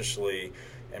consciously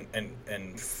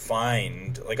and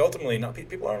find? Like, ultimately,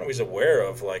 people aren't always aware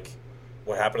of like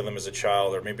what happened to them as a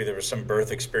child, or maybe there was some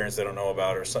birth experience they don't know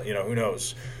about, or some, who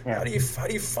knows? Yeah. How do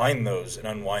you find those and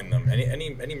unwind them?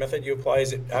 Any method you apply?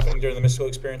 Is it happening during the mystical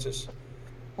experiences?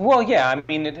 Well, yeah, I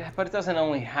mean, but it doesn't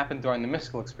only happen during the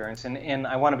mystical experience, and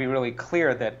I want to be really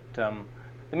clear that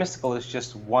the mystical is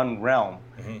just one realm.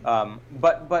 Mm-hmm.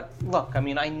 But look, I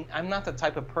mean, I'm not the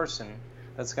type of person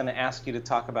that's going to ask you to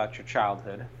talk about your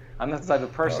childhood. I'm not the type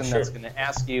of person that's going to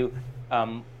ask you,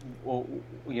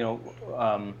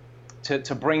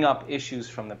 to bring up issues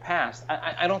from the past.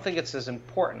 I don't think it's as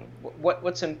important.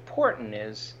 What's important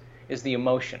is the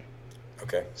emotion.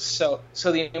 Okay. So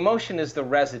the emotion is the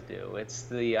residue. It's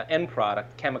the end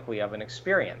product chemically of an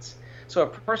experience. So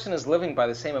if a person is living by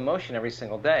the same emotion every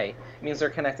single day, it means they're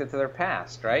connected to their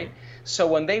past, right? Mm-hmm. So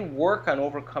when they work on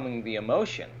overcoming the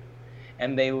emotion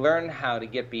and they learn how to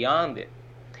get beyond it,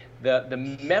 the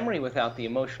memory without the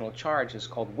emotional charge is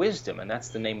called wisdom, and that's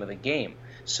the name of the game.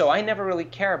 So I never really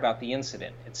care about the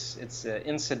incident. It's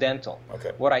incidental.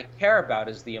 Okay. What I care about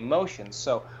is the emotion.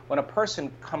 So when a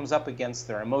person comes up against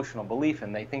their emotional belief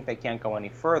and they think they can't go any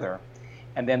further,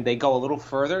 and then they go a little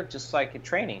further, just like in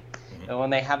training, and when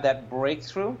they have that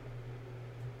breakthrough,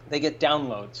 they get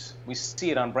downloads. We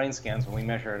see it on brain scans when we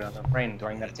measure it on the brain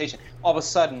during meditation. All of a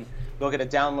sudden, they'll get a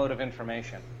download of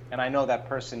information. And I know that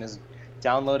person is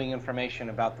downloading information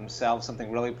about themselves,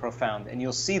 something really profound. And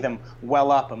you'll see them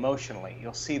well up emotionally.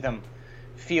 You'll see them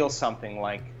feel something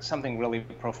like something really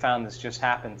profound that's just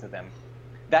happened to them.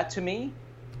 That, to me,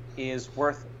 is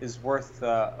worth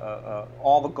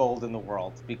all the gold in the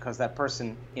world, because that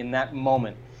person in that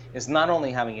moment is not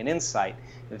only having an insight,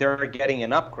 they're getting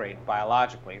an upgrade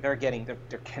biologically. They're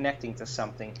connecting to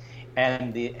something,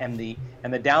 and the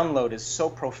download is so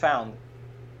profound.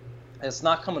 It's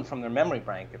not coming from their memory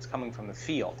bank, it's coming from the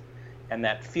field. And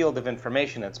that field of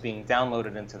information that's being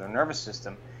downloaded into their nervous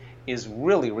system is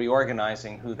really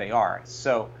reorganizing who they are.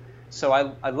 So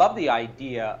I love the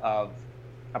idea of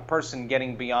a person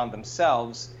getting beyond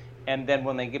themselves, and then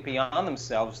when they get beyond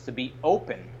themselves, to be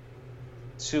open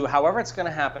to however it's going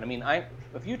to happen. I mean,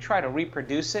 if you try to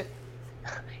reproduce it,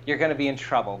 you're going to be in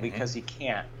trouble, because you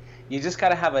can't. You just got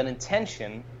to have an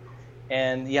intention,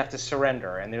 and you have to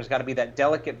surrender. And there's got to be that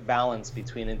delicate balance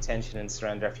between intention and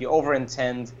surrender. If you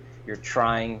over-intend, you're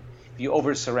trying. If you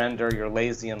over-surrender, you're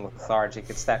lazy and lethargic.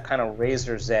 It's that kind of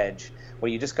razor's edge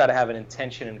where you just got to have an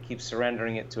intention and keep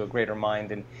surrendering it to a greater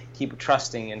mind, and keep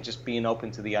trusting and just being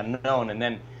open to the unknown. And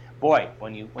then, boy,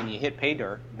 when you hit pay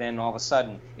dirt, then all of a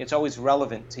sudden it's always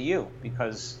relevant to you,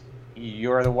 because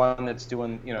you're the one that's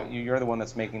doing, you're the one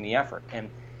that's making the effort.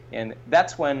 And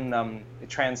that's when it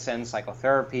transcends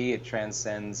psychotherapy, it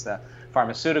transcends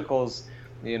pharmaceuticals.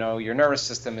 Your nervous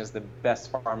system is the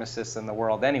best pharmacist in the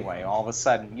world anyway. All of a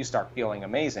sudden, you start feeling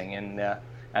amazing,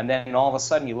 and then all of a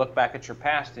sudden, you look back at your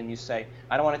past and you say,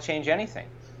 "I don't want to change anything.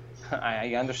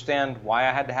 I understand why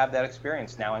I had to have that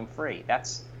experience. Now I'm free."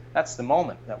 That's the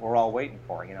moment that we're all waiting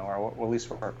for, or at least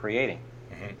we're creating.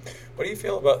 What do you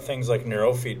feel about things like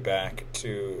neurofeedback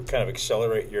to kind of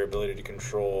accelerate your ability to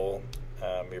control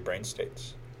your brain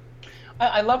states?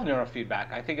 I love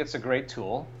neurofeedback. I think it's a great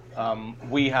tool.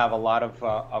 We have a lot of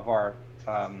our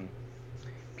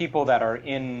people that are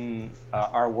in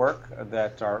our work,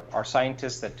 that are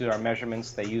scientists that do our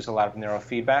measurements. They use a lot of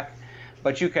neurofeedback.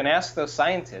 But you can ask those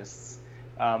scientists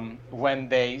when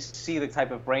they see the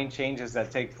type of brain changes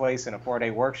that take place in a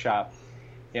 4-day workshop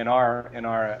in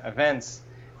our events.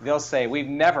 They'll say, we've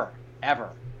never, ever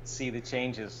see the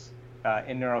changes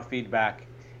in neurofeedback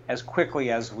as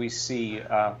quickly as we see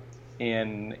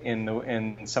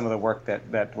in some of the work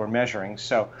that we're measuring.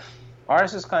 So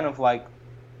ours is kind of like,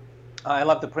 I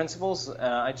love the principles.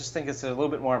 I just think it's a little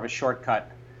bit more of a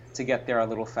shortcut to get there a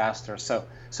little faster. So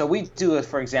we do,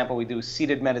 for example, we do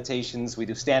seated meditations, we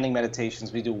do standing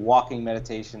meditations, we do walking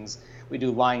meditations, we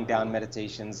do lying down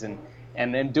meditations, and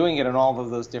then doing it in all of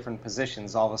those different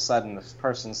positions, all of a sudden the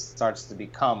person starts to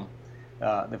become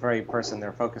the very person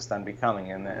they're focused on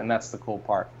becoming, and that's the cool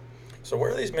part. So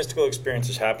where are these mystical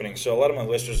experiences happening? So a lot of my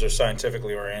listeners are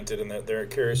scientifically oriented, and they're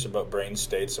curious about brain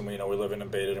states, and we live in a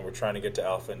beta, and we're trying to get to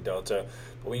alpha and delta.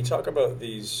 But when you talk about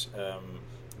these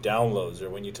downloads, or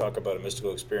when you talk about a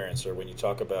mystical experience, or when you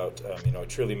talk about a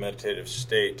truly meditative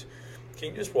state, can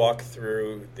you just walk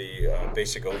through the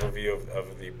basic overview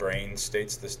of the brain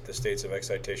states, the states of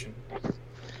excitation?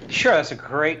 Sure, that's a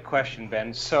great question,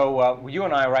 Ben. So you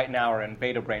and I right now are in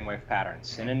beta brainwave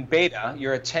patterns. And in beta,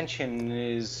 your attention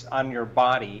is on your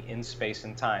body in space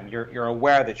and time. You're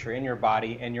aware that you're in your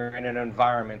body and you're in an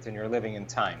environment and you're living in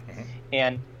time.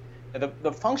 And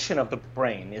the function of the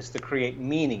brain is to create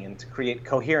meaning and to create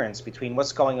coherence between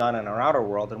what's going on in our outer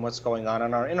world and what's going on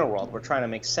in our inner world. We're trying to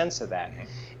make sense of that.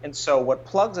 And so what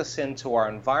plugs us into our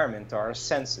environment are our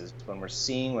senses. When we're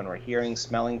seeing, when we're hearing,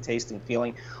 smelling, tasting,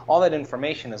 feeling, all that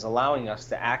information is allowing us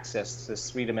to access this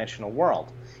three-dimensional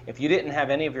world. If you didn't have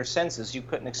any of your senses, you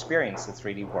couldn't experience the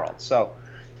 3D world.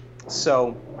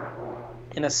 So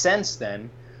in a sense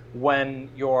then, when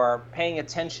you're paying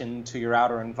attention to your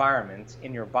outer environment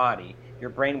in your body, your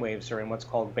brainwaves are in what's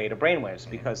called beta brainwaves,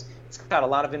 because it's got a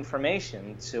lot of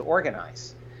information to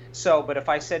organize. So, but if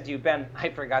I said to you, Ben, I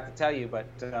forgot to tell you, but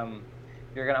I'm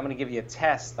going to give you a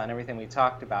test on everything we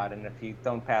talked about, and if you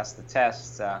don't pass the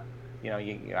test, I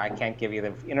can't give you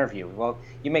the interview. Well,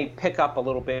 you may pick up a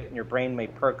little bit, and your brain may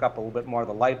perk up a little bit more.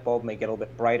 The light bulb may get a little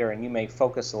bit brighter, and you may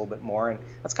focus a little bit more, and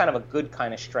that's kind of a good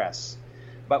kind of stress.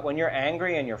 But when you're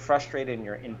angry and you're frustrated and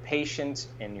you're impatient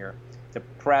and you're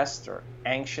depressed or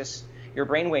anxious, your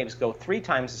brain waves go 3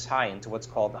 times as high into what's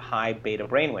called the high beta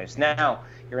brain waves. Now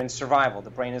you're in survival. The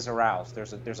brain is aroused.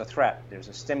 There's a threat. There's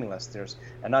a stimulus. There's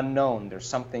an unknown. There's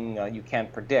something you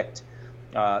can't predict.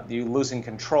 You're losing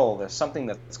control. There's something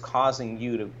that's causing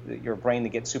your brain to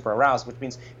get super aroused, which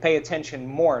means pay attention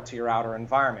more to your outer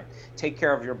environment. Take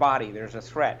care of your body. There's a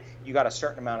threat. You got a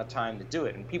certain amount of time to do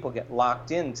it. And people get locked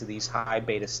into these high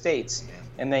beta states,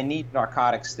 and they need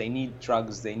narcotics, they need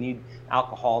drugs, they need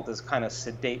alcohol to kind of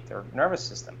sedate their nervous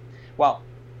system. Well,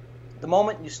 the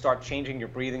moment you start changing your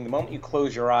breathing, the moment you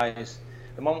close your eyes,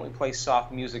 the moment we play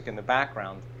soft music in the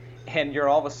background, and you're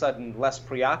all of a sudden less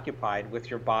preoccupied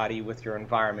with your body, with your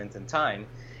environment and time,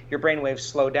 your brainwaves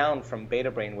slow down from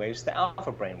beta brainwaves to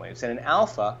alpha brainwaves. And in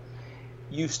alpha,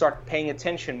 you start paying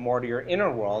attention more to your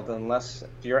inner world and less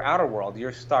to your outer world.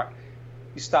 You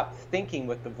stop thinking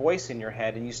with the voice in your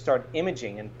head, and you start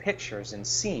imaging and pictures and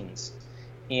scenes.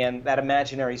 And that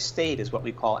imaginary state is what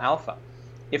we call alpha.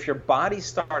 If your body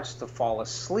starts to fall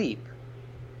asleep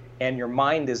and your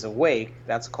mind is awake,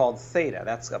 that's called theta.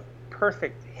 That's a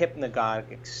perfect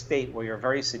hypnagogic state where you're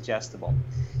very suggestible.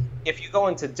 If you go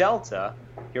into delta,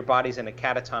 your body's in a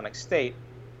catatonic state,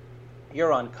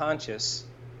 you're unconscious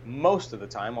most of the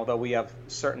time, although we have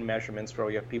certain measurements where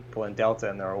we have people in delta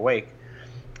and they're awake,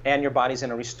 and your body's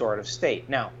in a restorative state.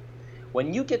 Now,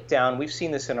 when you get down, we've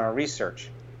seen this in our research,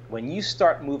 when you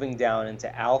start moving down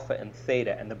into alpha and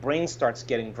theta and the brain starts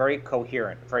getting very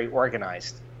coherent, very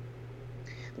organized,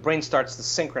 the brain starts to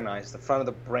synchronize. The front of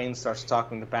the brain starts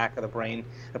talking to the back of the brain.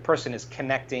 The person is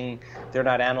connecting. They're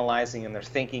not analyzing and they're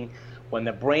thinking. When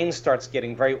the brain starts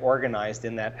getting very organized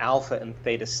in that alpha and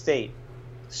theta state,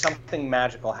 something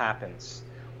magical happens.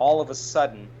 All of a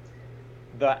sudden,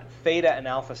 the theta and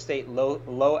alpha state,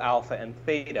 low alpha and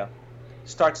theta,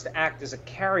 starts to act as a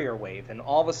carrier wave. And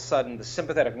all of a sudden, the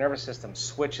sympathetic nervous system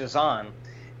switches on.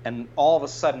 And all of a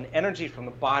sudden, energy from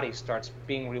the body starts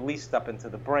being released up into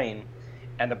the brain.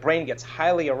 And the brain gets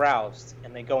highly aroused,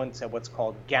 and they go into what's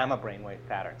called gamma brainwave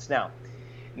patterns.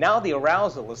 Now the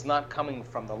arousal is not coming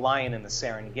from the lion in the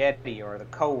Serengeti or the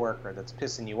coworker that's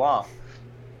pissing you off.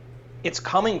 It's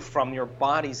coming from your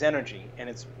body's energy, and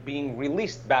it's being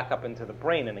released back up into the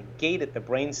brain, and a gate at the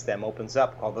brainstem opens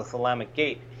up called the thalamic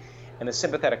gate, and the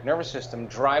sympathetic nervous system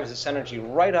drives this energy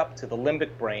right up to the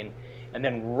limbic brain and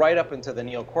then right up into the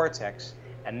neocortex,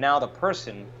 and now the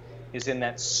person is in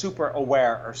that super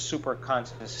aware or super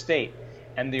conscious state.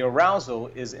 And the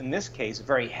arousal is, in this case,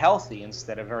 very healthy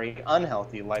instead of very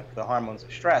unhealthy, like the hormones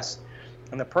of stress.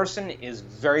 And the person is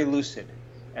very lucid,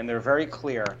 and they're very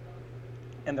clear,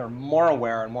 and they're more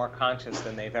aware and more conscious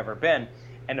than they've ever been.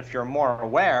 And if you're more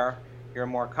aware, you're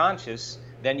more conscious,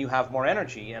 then you have more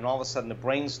energy, and all of a sudden the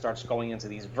brain starts going into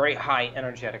these very high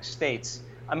energetic states.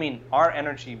 I mean, our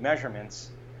energy measurements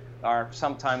are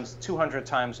sometimes 200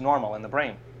 times normal in the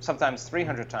brain, sometimes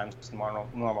 300 times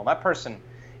normal. That person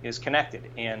is connected,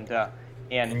 and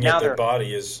yet now their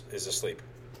body is asleep.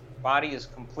 Body is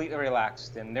completely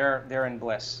relaxed, and they're in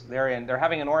bliss. They're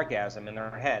having an orgasm in their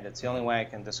head. It's the only way I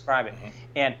can describe it.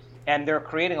 Mm-hmm. And they're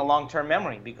creating a long-term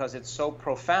memory because it's so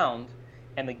profound.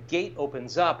 And the gate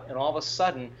opens up, and all of a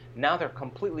sudden now they're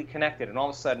completely connected. And all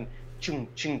of a sudden, ching,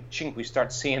 ching, ching, we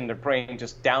start seeing their brain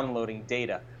just downloading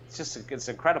data. It's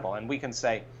incredible. And we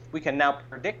can now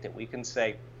predict it. We can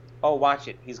say, oh, watch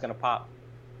it, he's going to pop.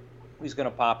 He's going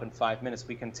to pop in 5 minutes.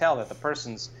 We can tell that the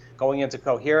person's going into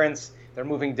coherence. They're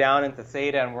moving down into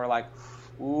theta, and we're like,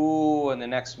 ooh, in the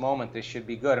next moment, this should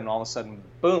be good. And all of a sudden,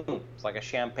 boom, it's like a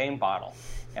champagne bottle.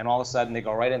 And all of a sudden, they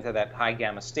go right into that high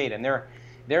gamma state. And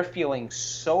they're feeling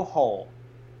so whole.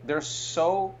 They're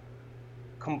so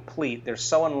complete. They're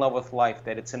so in love with life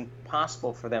that it's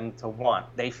impossible for them to want.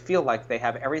 They feel like they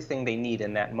have everything they need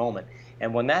in that moment.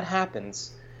 And when that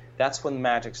happens, that's when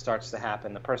magic starts to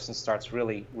happen. The person starts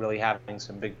really, really having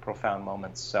some big, profound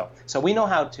moments. So we know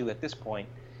how to, at this point,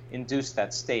 induce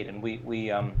that state, and we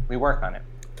work on it.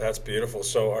 That's beautiful.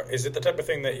 So is it the type of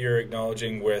thing that you're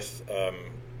acknowledging with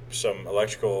some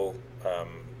electrical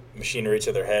machinery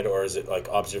to their head, or is it like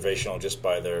observational just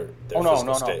by their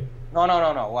physical state? No.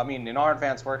 I mean, in our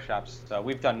advanced workshops,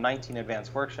 we've done 19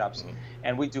 advanced workshops, mm-hmm.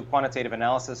 and we do quantitative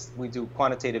analysis. We do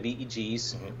quantitative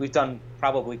EEGs. Mm-hmm. We've done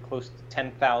probably close to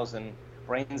 10,000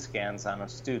 brain scans on our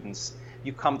students.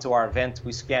 You come to our event,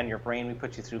 we scan your brain, we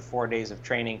put you through 4 days of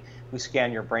training, we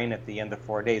scan your brain at the end of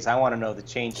 4 days. I want to know the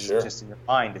changes just in your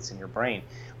mind, it's in your brain.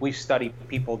 We study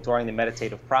people during the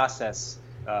meditative process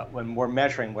when we're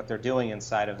measuring what they're doing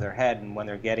inside of their head and when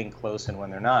they're getting close and when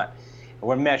they're not.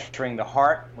 We're measuring the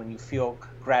heart. When you feel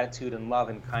gratitude and love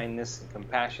and kindness and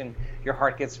compassion, your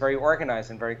heart gets very organized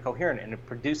and very coherent, and it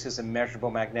produces a measurable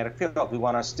magnetic field. We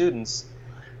want our students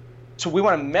So we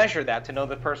want to measure that to know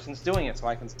the person's doing it. So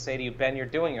I can say to you, Ben, you're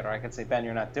doing it, or I can say, Ben,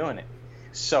 you're not doing it.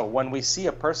 So when we see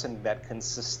a person that can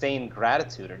sustain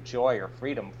gratitude or joy or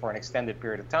freedom for an extended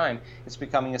period of time, it's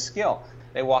becoming a skill.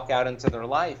 They walk out into their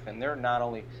life, and they're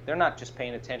not just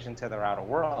paying attention to their outer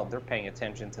world, they're paying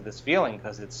attention to this feeling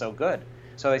because it's so good.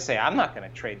 So they say, I'm not going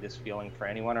to trade this feeling for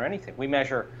anyone or anything. We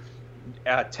measure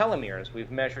telomeres.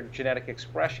 We've measured genetic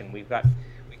expression. We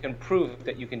can prove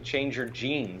that you can change your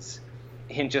genes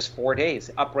in just 4 days,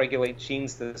 upregulate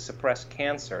genes to suppress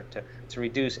cancer, to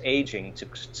reduce aging, to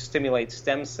stimulate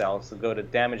stem cells to go to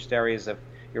damaged areas of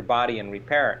your body and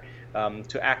repair it.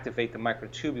 to activate the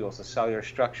microtubules, the cellular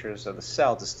structures of the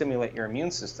cell, to stimulate your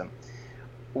immune system.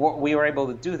 We were able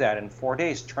to do that in 4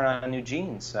 days, turn on new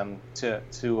genes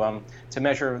to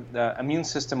measure the immune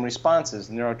system responses,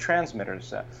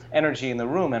 neurotransmitters, energy in the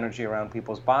room, energy around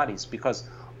people's bodies, because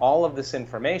all of this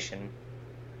information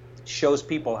shows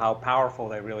people how powerful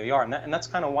they really are. And that's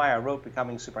kind of why I wrote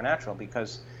Becoming Supernatural,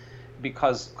 because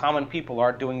common people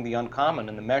are doing the uncommon,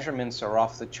 and the measurements are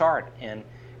off the chart, and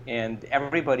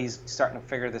everybody's starting to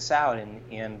figure this out,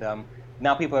 and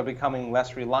now people are becoming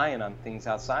less reliant on things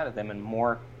outside of them and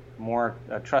more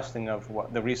trusting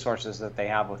of the resources that they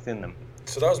have within them.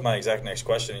 So that was my exact next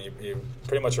question. You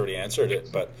pretty much already answered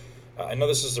it, but I know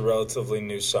this is a relatively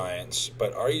new science,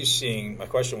 but are you seeing, my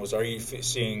question was, are you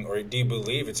seeing, or do you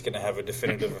believe it's going to have a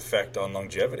definitive effect on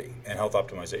longevity and health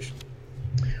optimization?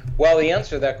 Well, the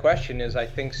answer to that question is I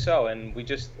think so. And we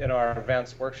just, in our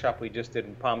advanced workshop we just did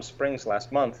in Palm Springs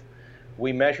last month,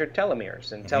 we measured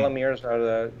telomeres. And telomeres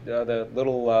are the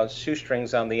little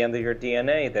shoestrings on the end of your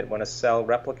DNA that when a cell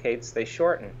replicates, they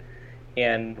shorten.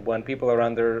 And when people are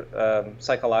under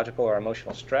psychological or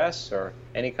emotional stress or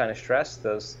any kind of stress,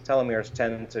 those telomeres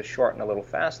tend to shorten a little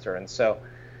faster. And so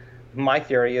my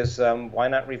theory is why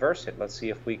not reverse it? Let's see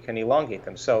if we can elongate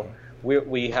them. So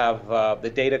we have the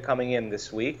data coming in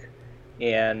this week,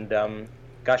 and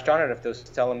gosh darn it, if those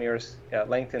telomeres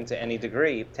lengthen to any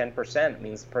degree, 10%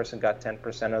 means the person got 10%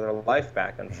 of their life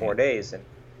back in 4 days.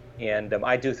 And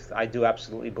I do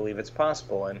absolutely believe it's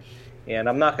possible. And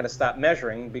I'm not going to stop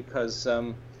measuring because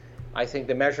I think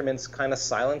the measurements kind of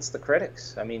silence the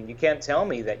critics. I mean, you can't tell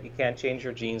me that you can't change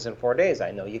your genes in 4 days. I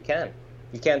know you can.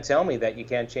 You can't tell me that you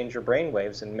can't change your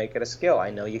brainwaves and make it a skill. I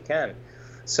know you can.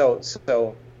 So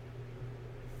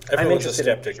everyone's a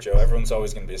skeptic, Joe. Everyone's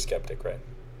always going to be a skeptic, right?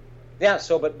 Yeah.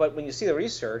 So, but when you see the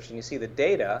research and you see the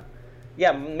data,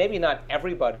 yeah, maybe not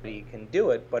everybody can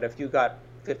do it, but if you got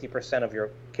 50% of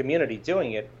your community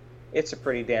doing it, it's a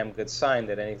pretty damn good sign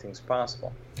that anything's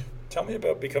possible. Tell me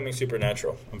about Becoming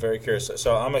Supernatural. I'm very curious.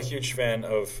 So I'm a huge fan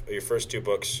of your first two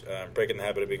books, Breaking the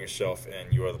Habit of Being Yourself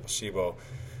and You Are the Placebo,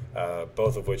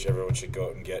 both of which everyone should go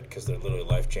out and get because they're literally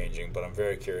life-changing. But I'm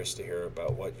very curious to hear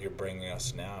about what you're bringing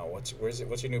us now. What's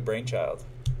your new brainchild?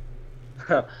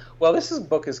 Well, this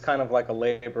book is kind of like a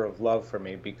labor of love for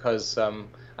me because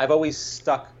I've always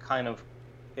stuck kind of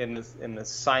in the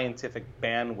scientific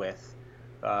bandwidth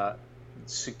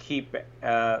to keep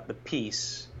the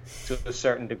peace to a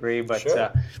certain degree, but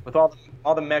sure. With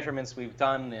all the measurements we've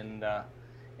done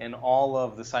and all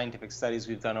of the scientific studies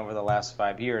we've done over the last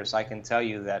 5 years, I can tell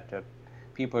you that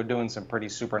people are doing some pretty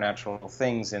supernatural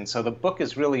things. And so the book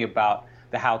is really about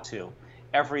the how-to.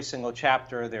 Every single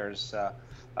chapter, there's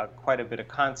quite a bit of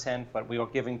content, but we are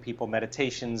giving people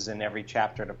meditations in every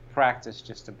chapter to practice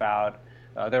just about.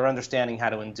 They're understanding how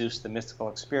to induce the mystical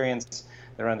experience.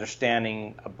 They're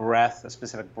understanding a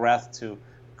specific breath to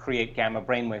create gamma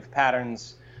brainwave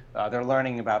patterns. They're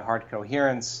learning about heart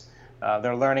coherence.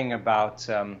 They're learning about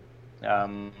a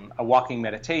walking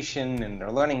meditation, and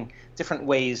they're learning different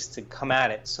ways to come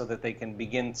at it so that they can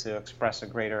begin to express a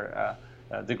greater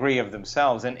degree of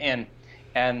themselves.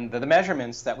 And the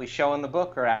measurements that we show in the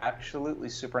book are absolutely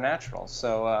supernatural.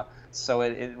 So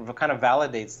it kind of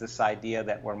validates this idea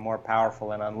that we're more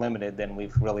powerful and unlimited than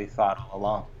we've really thought all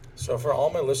along. So for all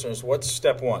my listeners, what's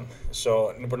step one?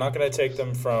 So we're not going to take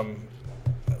them from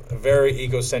a very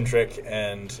egocentric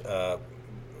and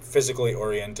physically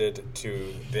oriented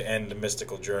to the end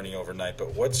mystical journey overnight,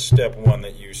 but what's step one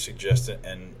that you suggest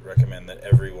and recommend that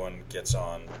everyone gets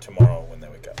on tomorrow when they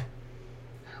wake up?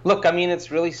 Look, I mean, it's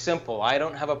really simple. I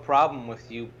don't have a problem with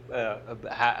you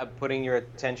putting your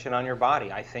attention on your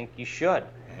body. I think you should.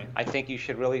 I think you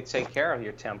should really take care of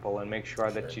your temple and make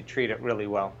sure that you treat it really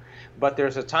well. But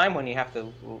there's a time when you have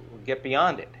to get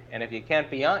beyond it. And if you can't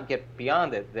get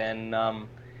beyond it, then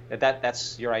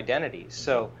that's your identity.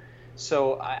 So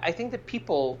I think that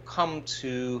people come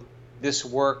to this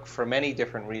work for many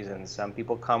different reasons. Some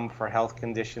people come for health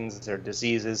conditions or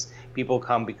diseases. People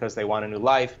come because they want a new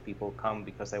life. People come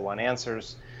because they want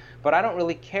answers. But I don't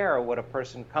really care what a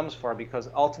person comes for, because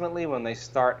ultimately when they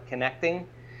start connecting,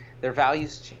 their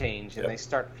values change and they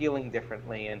start feeling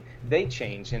differently, and they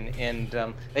change,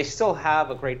 and they still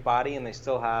have a great body and they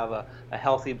still have a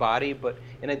healthy body, but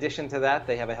in addition to that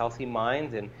they have a healthy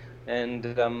mind.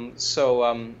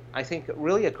 So I think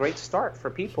really a great start for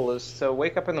people is to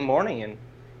wake up in the morning and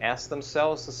ask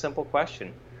themselves the simple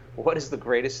question: what is the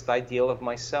greatest ideal of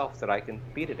myself that I can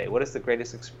be today? What is the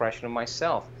greatest expression of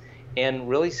myself? And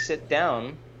really sit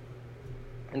down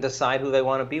and decide who they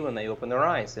want to be when they open their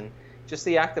eyes. And just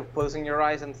the act of closing your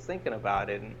eyes and thinking about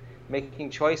it and making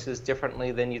choices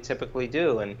differently than you typically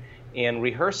do, and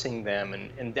rehearsing them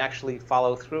and actually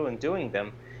follow through and doing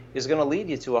them is going to lead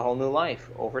you to a whole new life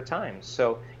over time.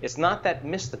 So it's not that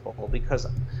mystical, because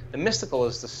the mystical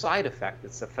is the side effect.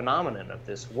 It's the phenomenon of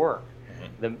this work.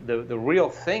 The real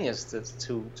thing is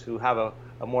to have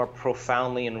a more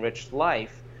profoundly enriched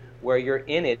life where you're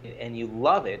in it and you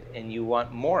love it and you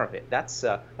want more of it. That's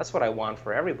what I want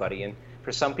for everybody. And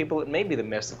for some people it may be the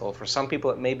mystical. For some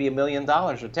people it may be $1 million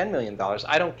or $10 million.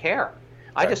 I don't care.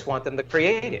 I just want them to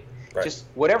create it. Right. Just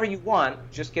whatever you want,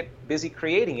 just get busy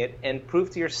creating it and prove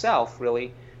to yourself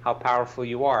really how powerful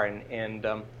you are. And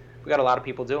we got a lot of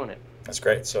people doing it. That's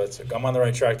great. So I'm on the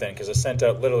right track then, because I sent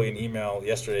out literally an email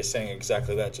yesterday saying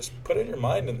exactly that. Just put it in your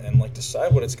mind and like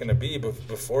decide what it's going to be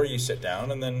before you sit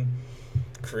down and then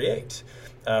create.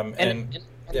 Yeah,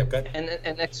 go ahead.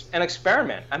 And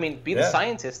experiment. I mean, be the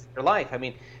scientist of your life. I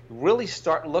mean, really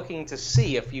start looking to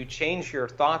see if you change your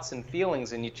thoughts and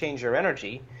feelings and you change your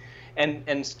energy,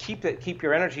 and keep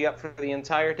your energy up for the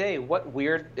entire day, what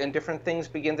weird and different things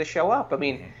begin to show up. I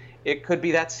mean, it could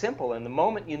be that simple. And the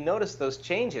moment you notice those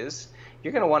changes,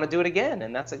 you're going to want to do it again.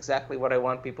 And that's exactly what I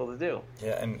want people to do.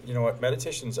 Yeah, and you know what?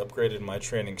 Meditation's upgraded my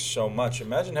training so much.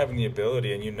 Imagine having the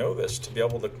ability, and you know this, to be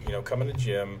able to come in a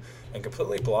gym and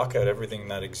completely block out everything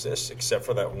that exists except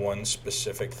for that one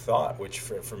specific thought, which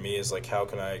for me is like, how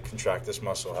can I contract this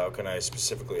muscle? How can I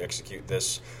specifically execute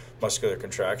this muscular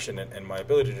contraction? And my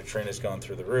ability to train has gone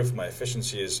through the roof. My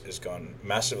efficiency has gone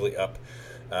massively up,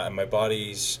 and my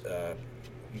body's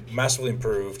massively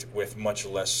improved with much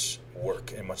less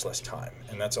work and much less time.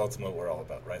 And that's ultimately what we're all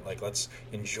about, right? Like, let's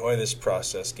enjoy this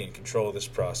process, gain control of this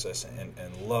process,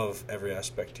 and love every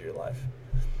aspect of your life.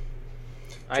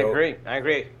 I agree.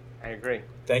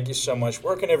 Thank you so much.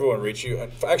 Where can everyone reach you?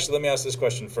 Actually, let me ask this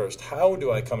question first. How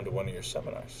do I come to one of your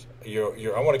seminars? I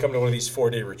want to come to one of these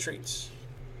 4-day retreats.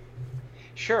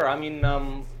 Sure. I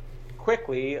mean,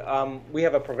 quickly, we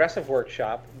have a progressive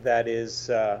workshop that is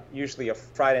usually a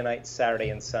Friday night, Saturday,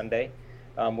 and Sunday.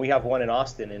 We have one in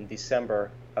Austin in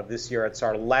December of this year. It's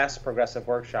our last progressive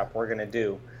workshop we're going to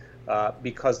do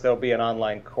because there'll be an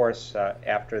online course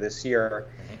after this year.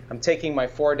 I'm taking my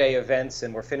 4-day events,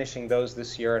 and we're finishing those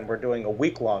this year, and we're doing a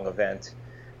week-long event,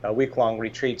 week-long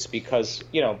retreats, because,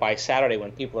 by Saturday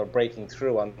when people are breaking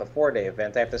through on the 4-day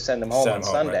event, I have to send them home on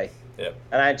Sunday. Right. Yep.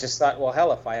 And I just thought, well,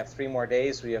 hell, if I have 3 more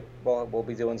days, we'll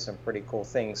be doing some pretty cool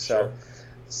things. So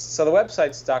the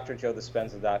website's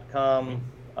drjoedispenza.com.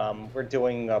 We're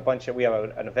doing we have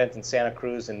an event in Santa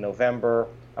Cruz in November.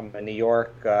 I'm in New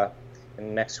York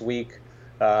next week,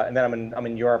 and then I'm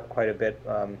in Europe quite a bit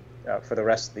for the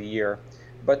rest of the year.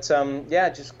 But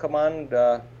just come on,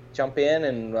 jump in,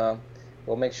 and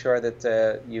we'll make sure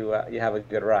that you have a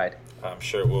good ride. I'm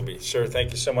sure it will be. Sure. Thank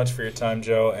you so much for your time,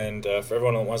 Joe. And for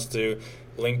everyone who wants to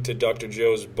link to Dr.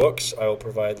 Joe's books, I will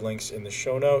provide links in the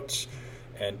show notes.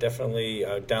 And definitely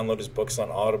download his books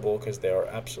on Audible, because they are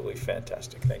absolutely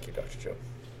fantastic. Thank you, Dr. Joe.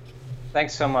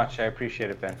 Thanks so much. I appreciate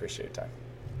it, Ben. Appreciate your time.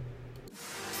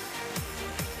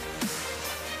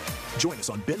 Join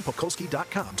us on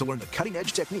benpakulski.com to learn the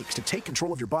cutting-edge techniques to take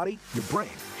control of your body, your brain,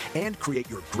 and create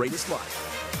your greatest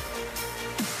life.